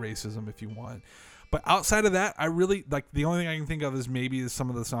 call it racism if you want. But outside of that, I really, the only thing I can think of is maybe some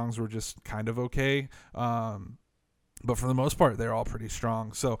of the songs were just kind of okay. But for the most part, they're all pretty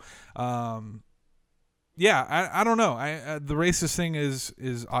strong. So, yeah, I don't know. The racist thing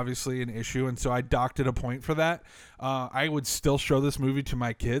is obviously an issue, and so I docked it a point for that. I would still show this movie to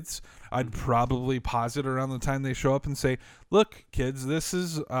my kids. I'd probably pause it around the time they show up and say, look, kids, this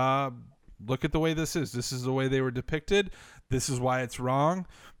is, look at the way this is. This is the way they were depicted. This is why it's wrong.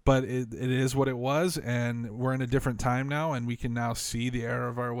 But it is what it was, and we're in a different time now, and we can now see the error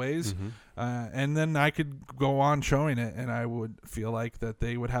of our ways. Mm-hmm. And then I could go on showing it, and I would feel like that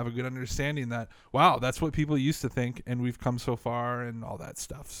they would have a good understanding that, wow, that's what people used to think, and we've come so far and all that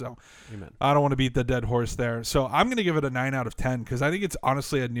stuff. So Amen. I don't want to beat the dead horse there. So I'm going to give it a 9 out of 10 because I think it's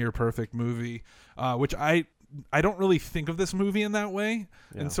honestly a near perfect movie, which I don't really think of this movie in that way.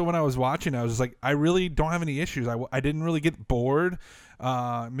 Yeah. And so when I was watching, I was just like, I really don't have any issues. I didn't really get bored.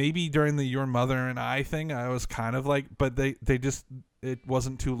 Maybe during the Your Mother and I thing, I was kind of like, but they just, it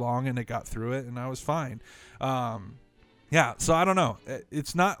wasn't too long and it got through it and I was fine. Yeah, so I don't know.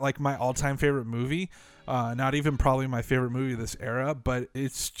 It's not like my all-time favorite movie. Not even probably my favorite movie of this era, but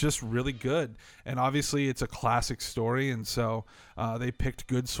it's just really good. And obviously it's a classic story, and so they picked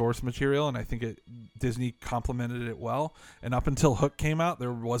good source material, and I think Disney complemented it well. And up until Hook came out,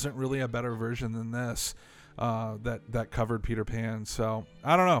 there wasn't really a better version than this that covered Peter Pan. So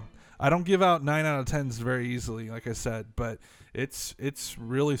I don't know. I don't give out 9 out of 10s very easily, like I said, but it's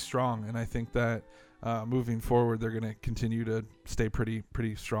really strong, and I think that moving forward they're going to continue to stay pretty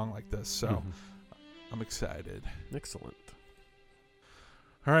strong like this. So. Mm-hmm. I'm excited. Excellent.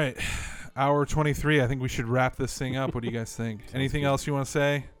 All right. Hour 23. I think we should wrap this thing up. What do you guys think? Anything else you want to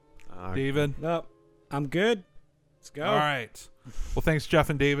say, David? No, I'm good. Let's go. All right. Well, thanks, Jeff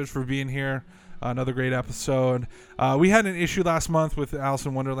and David, for being here. Another great episode. We had an issue last month with Alice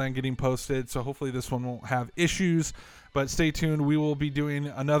in Wonderland getting posted, so hopefully this one won't have issues. But stay tuned. We will be doing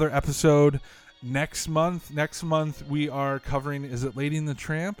another episode next month. Next month, we are covering, is it Lady and the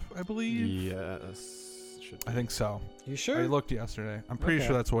Tramp, I believe? Yes. I think so. You sure? I looked yesterday. I'm pretty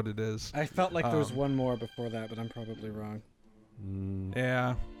sure that's what it is. I felt like there was one more before that, but I'm probably wrong.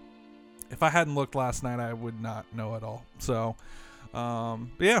 Yeah. If I hadn't looked last night, I would not know at all. So, but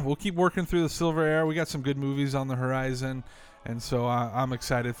yeah, we'll keep working through the Silver Era. We got some good movies on the horizon, and so I'm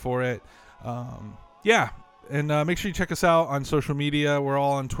excited for it. Yeah, and make sure you check us out on social media. We're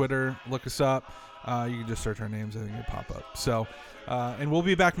all on Twitter. Look us up. You can just search our names. I think they pop up. So, And we'll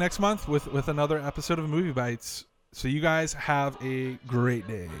be back next month with another episode of Movie Bites. So you guys have a great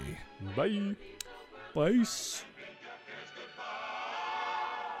day. Bye. Peace.